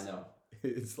categories. I know.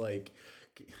 It's like,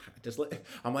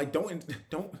 I'm like,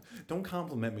 don't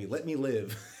compliment me. Let me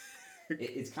live.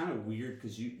 It's kind of weird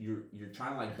because you're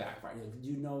trying to like backfire. You're like,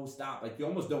 dude, no, stop. Like you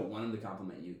almost don't want them to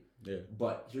compliment you. Yeah.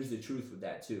 But here's the truth with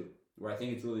that too, where I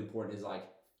think it's really important is like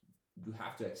you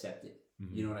have to accept it.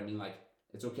 Mm-hmm. You know what I mean? Like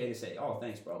it's okay to say, oh,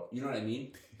 thanks, bro. You know what I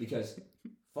mean? Because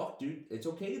fuck, dude, it's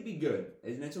okay to be good,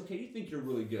 and it's okay to think you're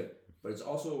really good. But it's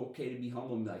also okay to be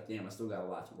humble and be like, damn, I still got a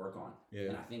lot to work on. Yeah.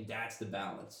 And I think that's the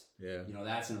balance. Yeah. You know,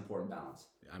 that's an important balance.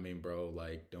 I mean, bro,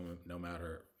 like no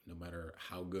matter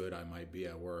how good I might be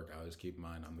at work, I always keep in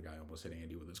mind I'm the guy almost hitting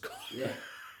Andy with his car. Yeah.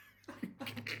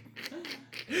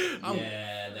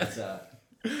 Yeah, that's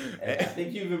I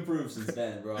think you've improved since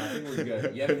then, bro. I think we're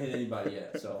good. You haven't hit anybody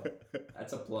yet, so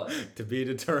that's a plus. To be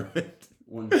determined.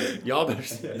 One day. Y'all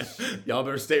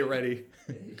better stay ready.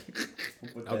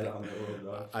 Put that on the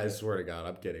road, I swear to God,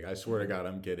 I'm kidding. I swear to God,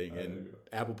 I'm kidding. And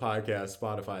Apple Podcasts,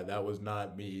 Spotify, that was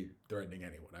not me threatening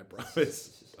anyone. I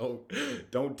promise.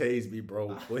 Don't tase me,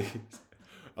 bro, please.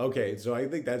 Okay, so I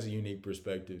think that's a unique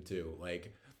perspective too.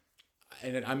 Like,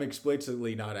 and I'm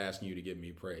explicitly not asking you to give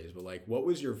me praise, but like, what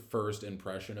was your first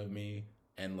impression of me?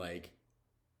 And like,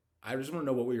 I just want to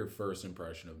know what was your first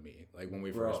impression of me, like when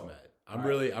we first met. I'm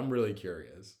really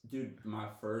curious. Dude, my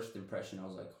first impression, I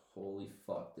was like, holy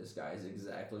fuck, this guy is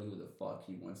exactly who the fuck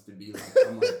he wants to be. Like,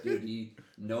 I'm like, dude,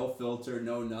 no filter,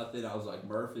 no nothing. I was like,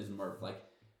 Murph is Murph. Like,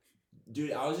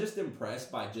 dude, I was just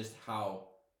impressed by just how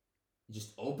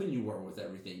just open you were with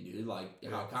everything, dude. Like,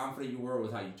 how confident you were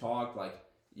with how you talked. Like,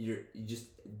 you just,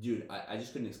 dude, I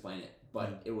just couldn't explain it.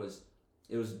 But it was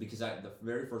because the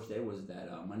very first day was that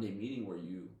Monday meeting where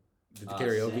you did the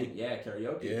karaoke?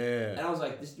 Karaoke. Yeah. And I was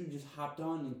like, this dude just hopped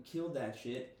on and killed that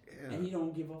shit. Yeah. And he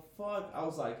don't give a fuck. I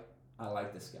was like, I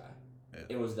like this guy. Yeah.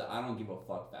 It was the I don't give a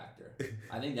fuck factor.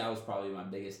 I think that was probably my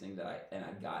biggest thing that I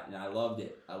got. And I loved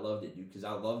it. I loved it, dude, because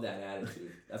I love that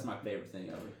attitude. That's my favorite thing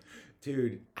ever.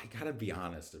 Dude, I gotta be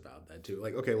honest about that too.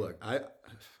 Like, okay, look, I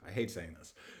hate saying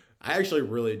this. I actually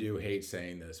really do hate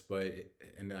saying this, but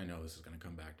and I know this is gonna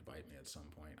come back to bite me at some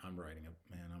point. I'm writing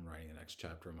the next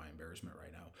chapter of my embarrassment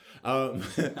right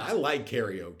now. I like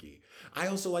karaoke. I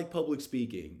also like public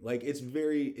speaking. Like it's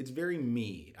very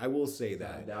me. I will say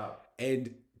that.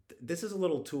 And this is a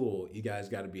little tool you guys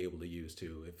got to be able to use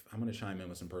too. If I'm gonna chime in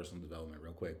with some personal development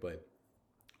real quick, but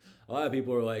a lot of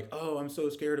people are like, "Oh, I'm so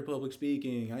scared of public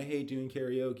speaking. I hate doing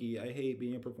karaoke. I hate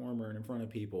being a performer and in front of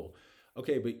people."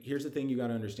 Okay, but here's the thing you got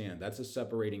to understand. That's a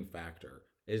separating factor.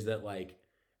 Is that like,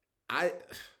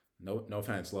 no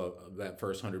offense, love that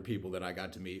first 100 people that I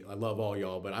got to meet. I love all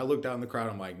y'all, but I looked down in the crowd.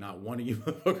 I'm like, not one of you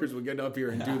motherfuckers will get up here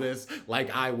and do this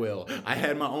like I will. I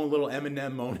had my own little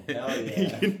Eminem moment. Hell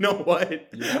yeah. You know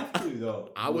what? You have to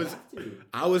though. I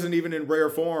wasn't even in rare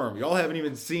form. Y'all haven't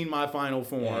even seen my final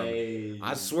form. Hey.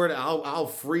 I swear to I'll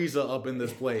freeze up in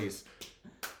this place.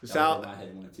 Sal, my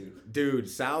head went too. Dude,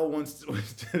 Sal once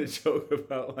did a joke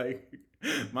about like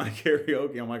my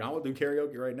karaoke. I'm like, I will do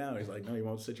karaoke right now. He's like, no, you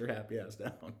won't. Sit your happy ass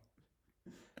down.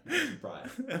 Not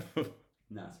surprised.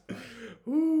 Not surprised.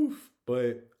 Oof.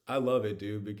 But I love it,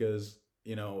 dude, because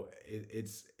you know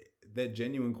it's that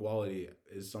genuine quality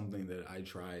is something that I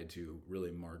try to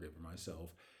really market for myself,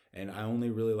 and I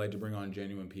only really like to bring on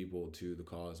genuine people to the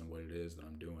cause and what it is that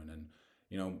I'm doing. And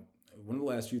you know, one of the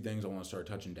last few things I want to start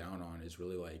touching down on is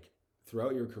really like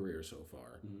throughout your career so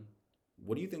far. Mm-hmm.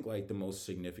 What do you think like the most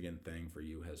significant thing for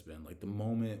you has been? Like the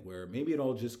moment where maybe it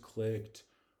all just clicked,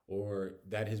 or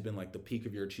that has been like the peak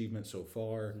of your achievement so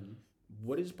far. Mm-hmm.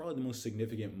 What is probably the most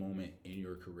significant moment in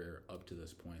your career up to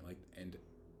this point? Like, and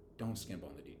don't skimp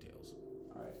on the details.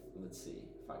 All right, let's see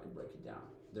if I can break it down.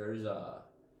 There's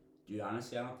dude,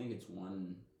 honestly, I don't think it's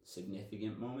one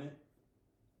significant moment.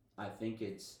 I think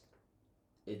it's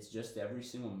just every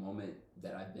single moment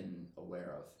that I've been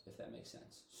aware of, if that makes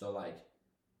sense. So like,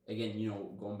 again, you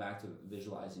know, going back to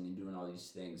visualizing and doing all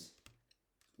these things,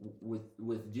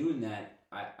 with doing that,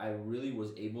 I really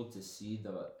was able to see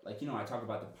like, you know, I talk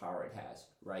about the power it has,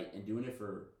 right? And doing it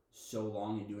for so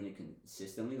long and doing it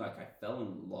consistently, like I fell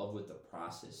in love with the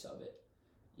process of it,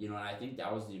 you know, and I think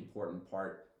that was the important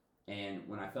part. And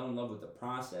when I fell in love with the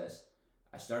process,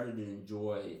 I started to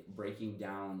enjoy breaking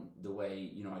down the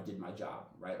way, I did my job,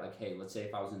 right? Like, hey, let's say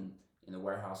if I was in the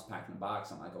warehouse packing a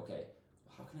box, I'm like, okay,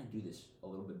 how can I do this a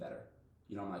little bit better?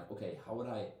 I'm like, okay,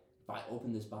 if I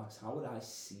open this box, how would I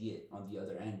see it on the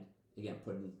other end? Again,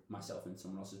 putting myself in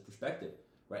someone else's perspective,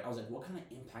 right? I was like, what kind of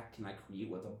impact can I create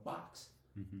with a box,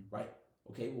 right?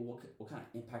 Okay, well, what kind of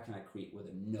impact can I create with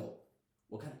a note?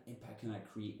 What kind of impact can I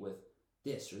create with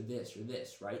this or this or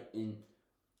this, right? And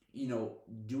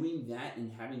doing that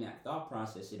and having that thought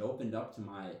process, it opened up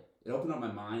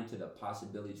my mind to the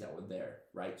possibilities that were there,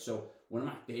 right? So one of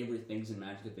my favorite things in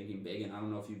Magic of Thinking Big, and I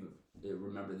don't know if you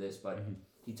remember this, but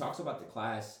he talks about the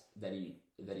class that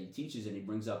he teaches, and he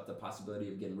brings up the possibility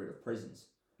of getting rid of prisons,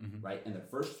 right? And the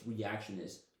first reaction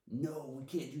is, no, we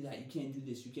can't do that. You can't do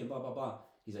this. You can't blah, blah, blah.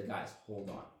 He's like, guys, hold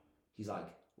on. He's like,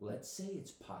 let's say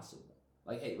it's possible.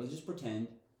 Like, hey, let's just pretend,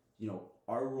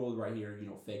 our world right here,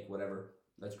 fake, whatever.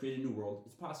 Let's create a new world.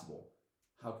 It's possible.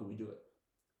 How can we do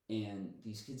it? And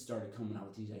these kids started coming out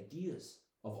with these ideas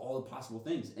of all the possible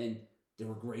things. And they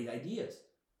were great ideas.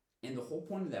 And the whole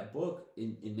point of that book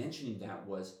in mentioning that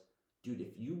was, dude, if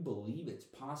you believe it's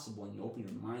possible and you open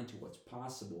your mind to what's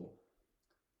possible,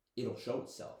 it'll show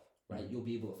itself, right? You'll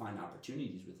be able to find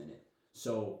opportunities within it.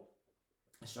 So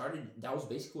that was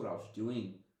basically what I was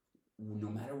doing no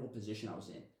matter what position I was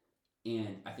in.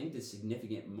 And I think the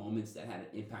significant moments that had an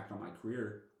impact on my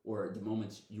career, or the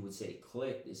moments you would say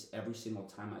clicked, is every single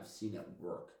time I've seen it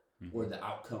work, or the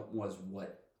outcome was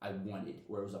what I wanted,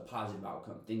 or it was a positive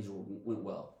outcome. Things went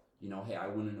well. Hey, I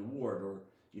win an award, or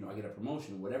I get a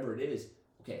promotion, whatever it is.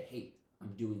 Okay, hey,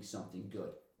 I'm doing something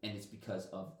good, and it's because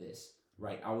of this,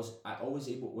 right? I was always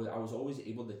able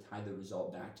to tie the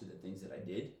result back to the things that I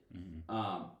did,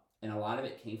 and a lot of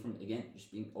it came from, again,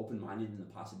 just being open-minded in the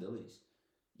possibilities.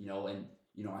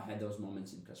 I had those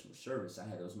moments in customer service. I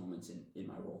had those moments in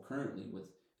my role currently with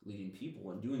leading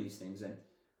people and doing these things. And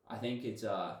I think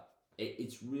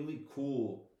it's really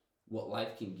cool what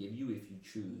life can give you if you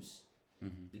choose,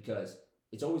 because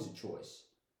it's always a choice.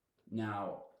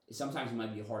 Now, sometimes it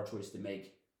might be a hard choice to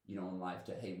make, in life,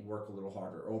 to, hey, work a little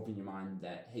harder, or open your mind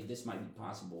that, hey, this might be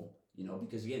possible,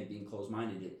 because again, being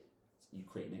closed-minded, you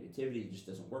create negativity, it just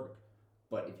doesn't work.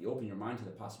 But if you open your mind to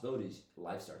the possibilities,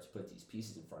 life starts to put these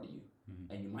pieces in front of you.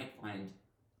 And you might find,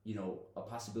 a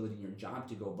possibility in your job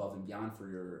to go above and beyond for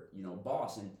your,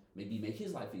 boss, and maybe make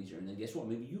his life easier. And then guess what?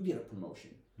 Maybe you get a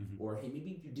promotion. Or, hey,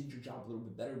 maybe you did your job a little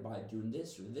bit better by doing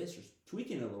this, or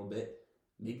tweaking it a little bit.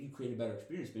 Maybe you create a better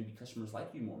experience. Maybe customers like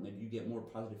you more. Maybe you get more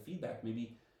positive feedback.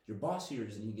 Maybe your boss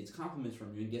hears and he gets compliments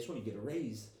from you. And guess what? You get a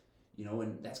raise.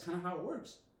 And that's kind of how it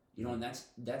works. And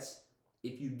that's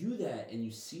if you do that and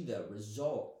you see the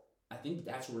result, I think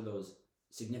that's where those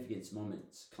significance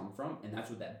moments come from, and that's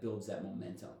what that builds that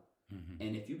momentum.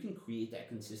 And if you can create that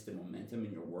consistent momentum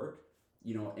in your work,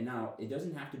 and now it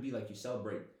doesn't have to be like you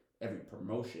celebrate every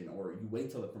promotion or you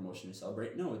wait till the promotion to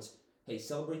celebrate. No, it's, hey,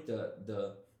 celebrate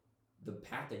the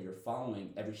path that you're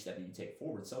following, every step that you take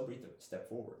forward. Celebrate the step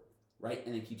forward, right?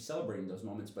 And then keep celebrating those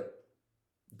moments, but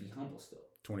be humble still.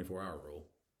 24-hour rule.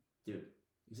 Dude,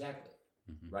 exactly,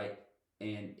 right?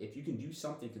 And if you can do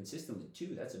something consistently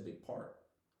too, that's a big part,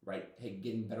 right? Hey,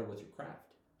 getting better with your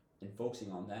craft and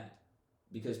focusing on that.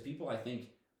 Because people, I think,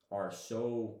 are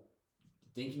so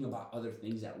thinking about other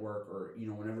things at work, or,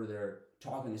 whenever they're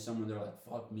talking to someone, they're like,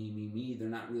 fuck me. They're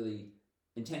not really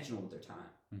intentional with their time.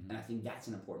 And I think that's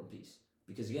an important piece.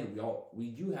 Because again, we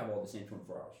do have all the same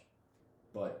 24 hours,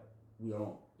 but we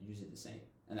don't use it the same.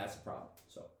 And that's the problem.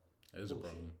 So that is a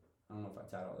problem. I don't know if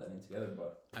I tied all that in together,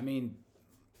 but I mean,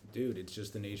 dude, it's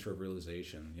just the nature of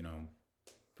realization,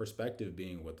 perspective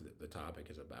being what the topic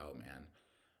is about, man.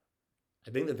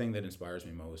 I think the thing that inspires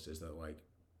me most is that, like,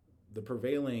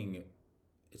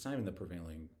 it's not even the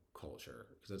prevailing culture,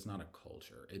 because it's not a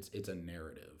culture. It's a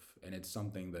narrative, and it's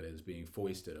something that is being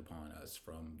foisted upon us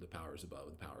from the powers above,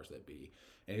 the powers that be,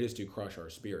 and it is to crush our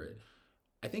spirit.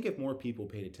 I think if more people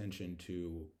paid attention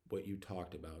to what you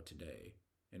talked about today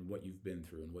and what you've been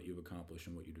through and what you've accomplished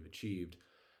and what you've achieved,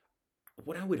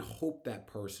 what I would hope that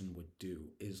person would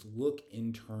do is look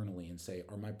internally and say,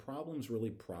 are my problems really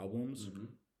problems?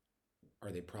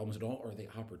 Are they problems at all? Or are they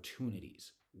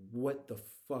opportunities? What the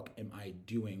fuck am I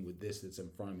doing with this that's in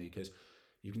front of me? Because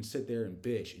you can sit there and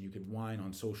bitch, and you could whine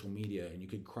on social media, and you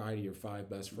could cry to your 5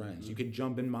 best friends. You could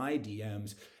jump in my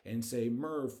DMs and say,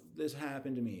 Murph, this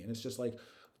happened to me. And it's just like,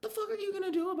 what the fuck are you going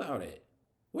to do about it?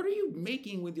 What are you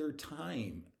making with your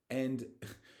time? And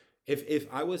if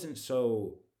I wasn't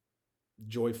so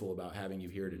joyful about having you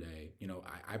here today,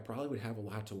 I probably would have a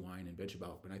lot to whine and bitch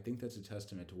about. But I think that's a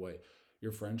testament to what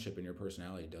your friendship and your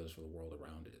personality does for the world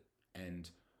around it. And,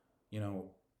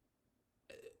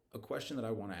 a question that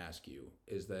I want to ask you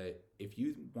is that if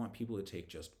you want people to take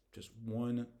just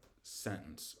one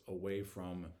sentence away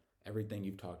from everything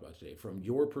you've talked about today, from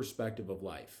your perspective of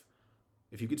life,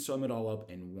 if you could sum it all up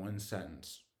in one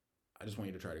sentence, I just want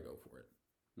you to try to go for it.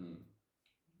 Hmm.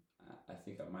 I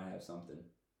think I might have something.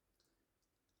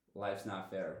 Life's not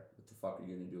fair. What the fuck are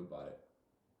you gonna do about it?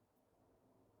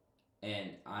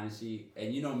 And honestly,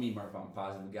 and you know me, Murph, I'm a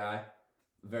positive guy.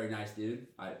 Very nice dude.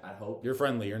 I hope. You're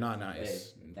friendly. You're not Hey,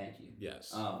 nice. thank you.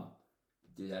 Yes.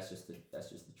 Dude, that's just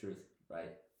the truth,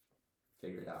 right?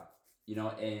 Figure it out. You know,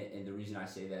 and the reason I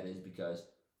say that is because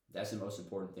that's the most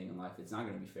important thing in life. It's not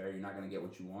gonna be fair. You're not gonna get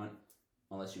what you want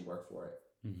unless you work for it.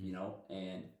 Mm-hmm. You know,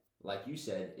 and like you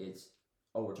said, it's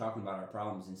we're talking about our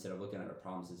problems instead of looking at our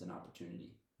problems as an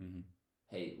opportunity. Mm-hmm.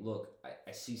 Hey, look,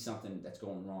 I see something that's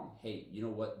going wrong. Hey, you know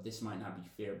what? This might not be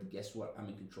fair, but guess what? I'm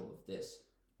in control of this.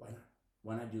 Why not?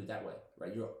 Why not do it that way?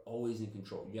 Right? You're always in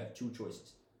control. You have two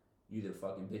choices. You either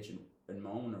fucking bitch and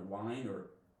moan or whine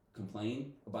or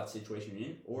complain about the situation you're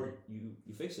in, or you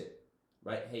fix it.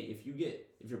 Right? Hey, if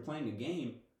you're playing a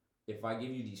game, if I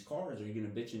give you these cards, are you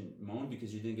gonna bitch and moan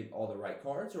because you didn't get all the right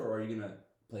cards, or are you gonna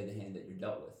play the hand that you're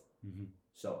dealt with? Mm-hmm.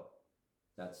 So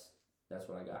that's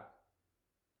what I got.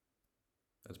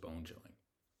 That's bone chilling.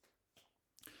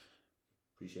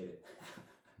 Appreciate it.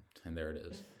 And there it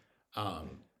is.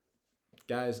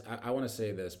 Guys, I want to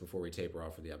say this before we taper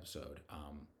off for the episode.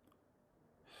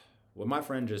 What my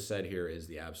friend just said here is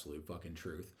the absolute fucking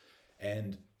truth.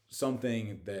 And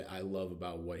something that I love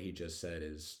about what he just said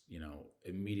is,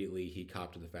 immediately he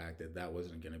copped to the fact that that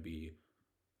wasn't going to be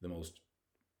the most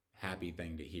happy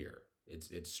thing to hear.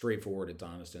 It's straightforward, it's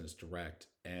honest, and it's direct.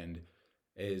 And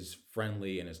as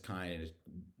friendly and as kind and as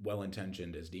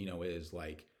well-intentioned as Dino is,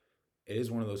 like, it is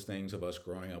one of those things of us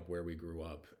growing up where we grew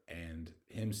up and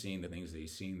him seeing the things that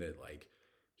he's seen, that like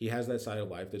he has that side of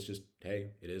life that's just, hey,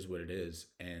 it is what it is,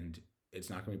 and it's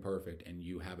not going to be perfect, and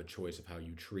you have a choice of how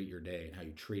you treat your day and how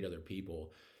you treat other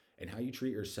people and how you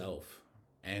treat yourself.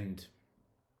 And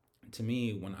to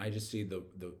me, when I just see the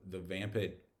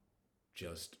vampant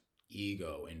just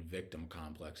ego and victim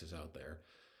complexes out there,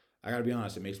 I gotta be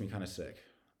honest, it makes me kind of sick.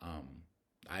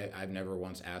 I've never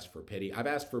once asked for pity. I've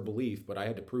asked for belief, but I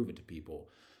had to prove it to people.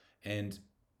 And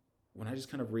when I just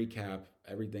kind of recap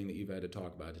everything that you've had to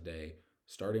talk about today,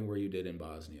 starting where you did in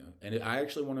Bosnia, and I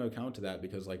actually want to account to that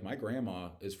because, like, my grandma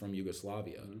is from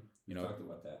Yugoslavia. Mm-hmm. You know, talked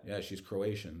about that. Yeah, she's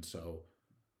Croatian, so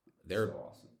they're so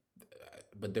awesome.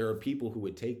 But there are people who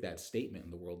would take that statement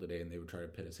in the world today and they would try to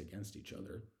pit us against each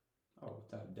other. Oh,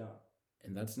 without a doubt.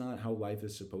 And that's not how life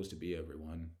is supposed to be,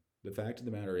 everyone. The fact of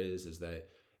the matter is that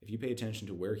if you pay attention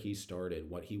to where he started,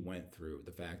 what he went through,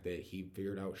 the fact that he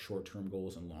figured out short-term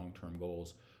goals and long-term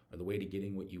goals are the way to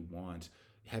getting what you want,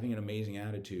 having an amazing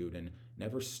attitude and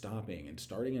never stopping and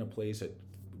starting in a place that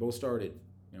we both started,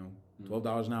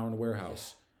 $12 an hour in a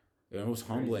warehouse. It was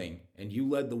humbling, and you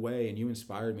led the way and you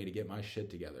inspired me to get my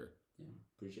shit together. Yeah,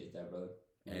 appreciate that, brother.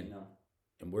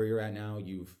 And where you're at now,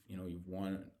 you've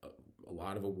won a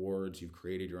lot of awards. You've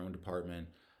created your own department.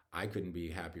 I couldn't be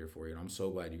happier for you, and I'm so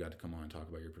glad you got to come on and talk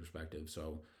about your perspective.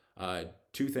 So,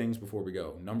 two things before we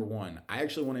go. Number one, I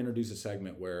actually want to introduce a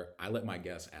segment where I let my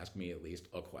guests ask me at least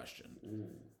a question. Ooh,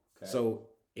 okay. So,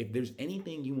 if there's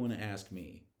anything you want to ask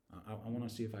me, I want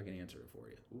to see if I can answer it for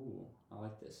you. Ooh, I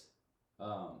like this.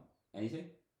 Anything?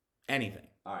 Anything.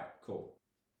 All right, cool.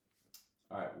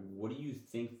 All right, what do you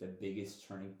think the biggest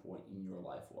turning point in your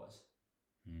life was?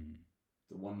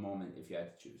 The one moment, if you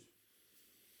had to choose.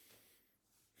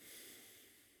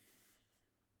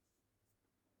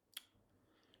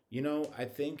 I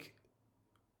think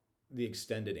the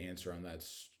extended answer on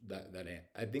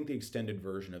I think the extended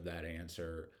version of that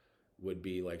answer would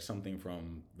be like something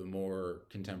from the more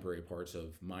contemporary parts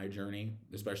of my journey,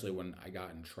 especially when I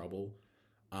got in trouble.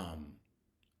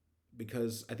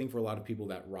 Because I think for a lot of people,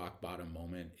 that rock bottom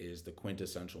moment is the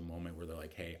quintessential moment where they're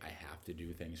like, hey, I have to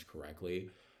do things correctly.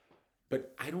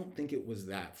 But I don't think it was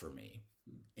that for me.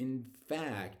 In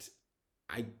fact,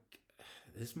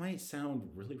 this might sound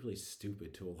really, really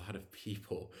stupid to a lot of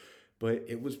people, but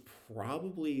it was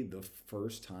probably the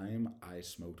first time I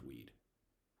smoked weed.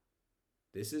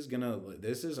 This is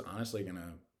honestly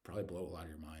gonna probably blow a lot of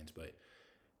your minds, but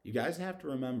you guys have to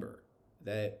remember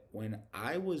that when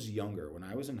I was younger, when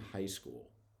I was in high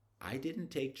school, I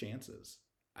didn't take chances.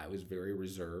 I was very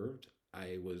reserved.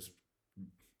 I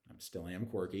still am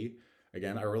quirky.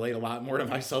 Again, I relate a lot more to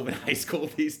myself in high school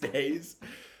these days.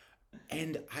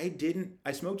 And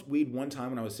I smoked weed one time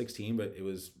when I was 16, but it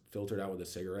was filtered out with a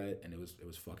cigarette and it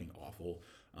was fucking awful.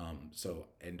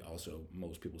 And also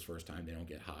most people's first time, they don't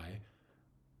get high.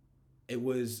 It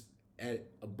was at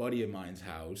a buddy of mine's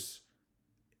house.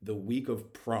 the week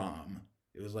of prom.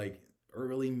 It was like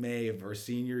early May of our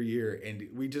senior year, and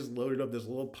we just loaded up this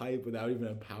little pipe without even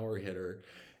a power hitter.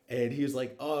 And he was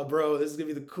like, "Oh, bro, this is gonna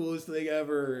be the coolest thing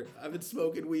ever. I've been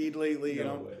smoking weed lately,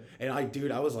 No way.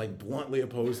 dude, I was like bluntly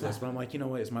opposed to this, but I'm like, you know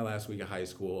what? It's my last week of high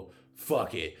school.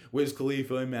 Fuck it. Wiz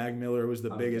Khalifa and Mac Miller was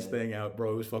the I'm biggest dead. thing out,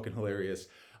 bro. It was fucking hilarious.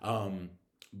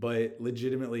 But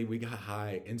legitimately, we got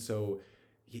high, and so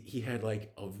he had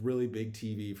like a really big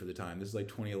TV for the time. This is like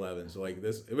 2011, so like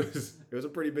this it was a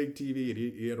pretty big TV, and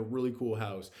he had a really cool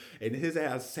house. And his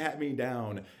ass sat me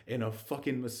down in a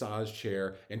fucking massage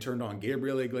chair and turned on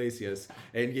Gabriel Iglesias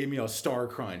and gave me a Star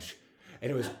Crunch.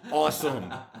 And it was awesome.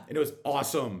 And it was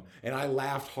awesome. And I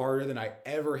laughed harder than I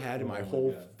ever had in my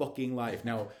whole God. fucking life.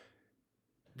 Now,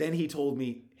 then he told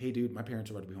me, "Hey, dude, my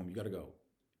parents are about to be home. You got to go."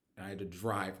 And I had to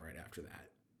drive right after that.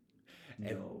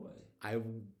 And No way. I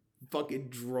fucking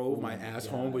drove Oh my my ass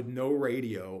God. home with no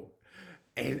radio.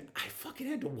 And I fucking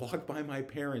had to walk by my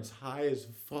parents high as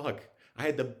fuck. I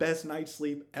had the best night's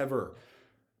sleep ever.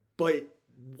 But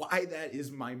why that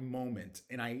is my moment.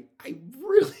 And I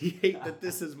really hate that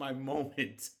this is my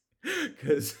moment.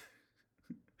 Because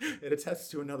it attests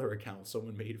to another account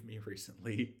someone made of me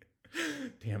recently.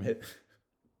 Damn it.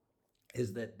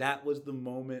 Is that was the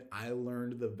moment I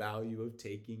learned the value of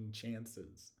taking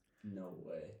chances. No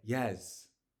way. Yes.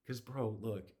 Because, bro,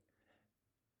 look,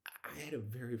 I had a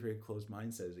very, very closed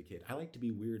mindset as a kid. I like to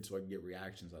be weird so I can get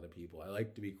reactions out of people. I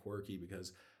like to be quirky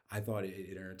because I thought it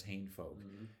entertained folk.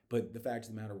 Mhm. But the fact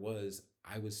of the matter was,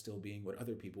 I was still being what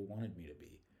other people wanted me to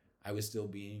be. I was still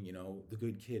being, the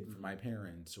good kid for my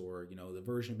parents, or, the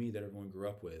version of me that everyone grew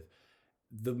up with.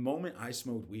 The moment I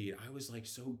smoked weed, I was like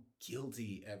so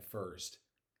guilty at first.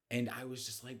 And I was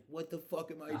just like, what the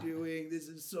fuck am I doing? This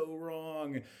is so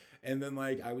wrong. And then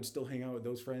like I would still hang out with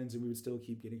those friends and we would still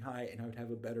keep getting high and I would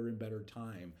have a better and better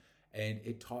time. And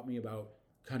it taught me about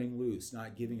cutting loose,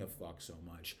 not giving a fuck so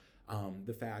much.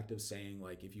 The fact of saying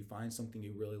like if you find something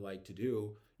you really like to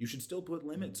do, you should still put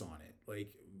limits on it.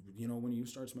 Like, when you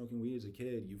start smoking weed as a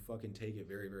kid, you fucking take it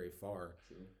very, very far.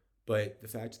 True. But the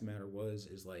fact of the matter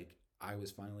is like I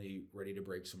was finally ready to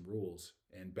break some rules.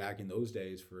 And back in those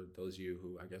days, for those of you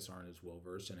who I guess aren't as well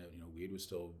versed in it, weed was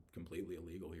still completely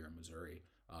illegal here in Missouri.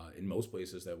 In most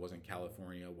places, that wasn't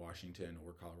California, Washington,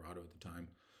 or Colorado at the time.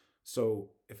 So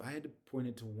if I had to point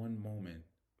it to one moment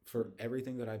for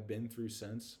everything that I've been through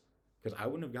since, because I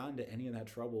wouldn't have gotten to any of that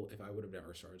trouble if I would have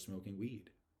never started smoking weed.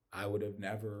 I would have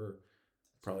never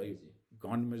That's probably crazy.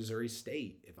 gone to Missouri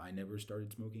State if I never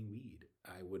started smoking weed.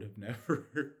 I would have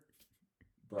never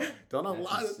Bro, done a that's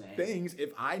lot insane. of things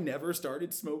if I never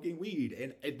started smoking weed.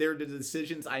 And they're the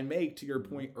decisions I make, to your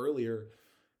point earlier.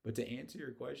 But to answer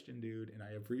your question, dude, and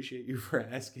I appreciate you for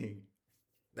asking,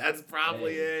 that's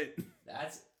probably Hey. it.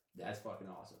 That's fucking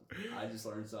awesome. I just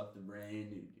learned something brand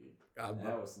new, dude. Um,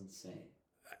 That was insane.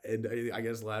 and I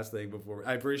guess last thing before,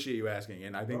 I appreciate you asking,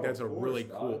 and I think Bro, that's a of course, really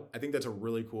dog. cool. I think that's a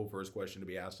really cool first question to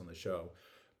be asked on the show.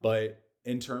 But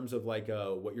in terms of like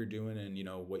what you're doing and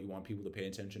what you want people to pay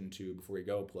attention to before you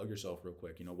go, plug yourself real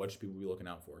quick. What should people be looking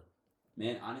out for?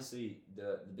 Man, honestly,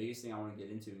 the biggest thing I want to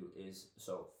get into is,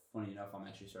 so funny enough, I'm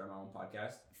actually starting my own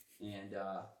podcast, and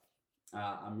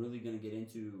I'm really going to get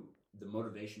into the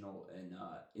motivational and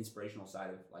inspirational side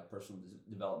of like personal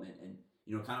development, and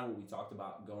kind of what we talked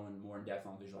about, going more in depth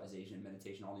on visualization,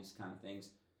 meditation, all these kind of things,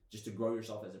 just to grow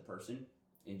yourself as a person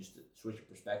and just to switch your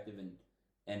perspective,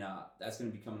 and that's going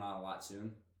to be coming out a lot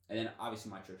soon. And then obviously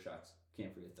my trick shots,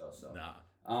 can't forget those. So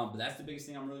Nah. but that's the biggest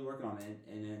thing I'm really working on, man.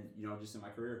 And then just in my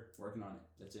career, working on it.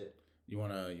 That's it. You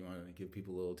wanna give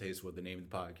people a little taste of what the name of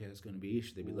the podcast is gonna be?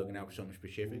 Should they be looking out for something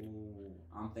specific? Ooh,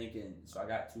 I'm thinking. So I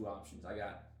got two options. I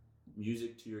got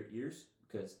music to your ears,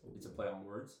 because it's a play on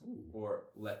words, Ooh. or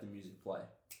let the music play.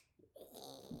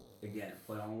 Again,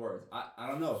 play on words. I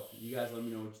don't know. You guys let me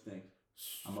know what you think.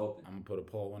 I'm open. I'm gonna put a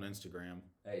poll on Instagram.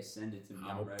 Hey, send it to me.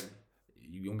 I'm I'm ready.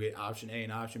 You gonna get option A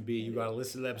and option B. You gotta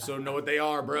listen to the episode and know what they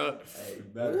are, bro. Hey, you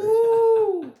better.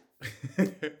 Woo!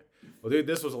 Well, dude,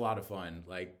 this was a lot of fun.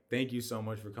 Like, thank you so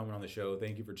much for coming on the show.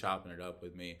 Thank you for chopping it up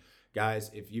with me. Guys,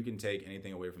 if you can take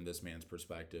anything away from this man's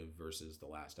perspective versus the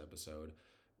last episode,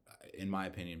 in my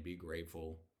opinion, be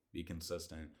grateful, be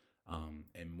consistent,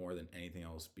 and more than anything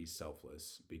else, be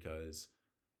selfless, because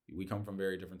we come from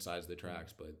very different sides of the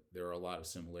tracks, but there are a lot of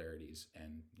similarities.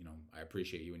 And, I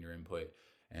appreciate you and your input.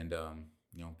 And,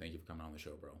 thank you for coming on the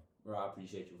show, bro. Bro, I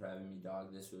appreciate you for having me,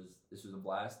 dog. This was a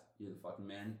blast. You're the fucking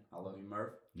man. I love you,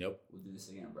 Murph. Yep. We'll do this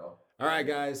again, bro. All right,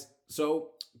 guys. So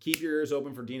keep your ears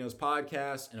open for Dino's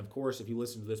podcast. And of course, if you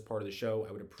listen to this part of the show,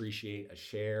 I would appreciate a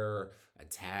share, a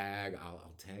tag.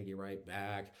 I'll tag you right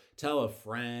back. Tell a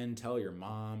friend, tell your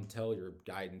mom, tell your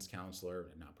guidance counselor.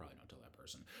 No, probably don't tell that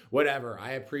person. Whatever.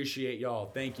 I appreciate y'all.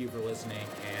 Thank you for listening.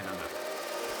 And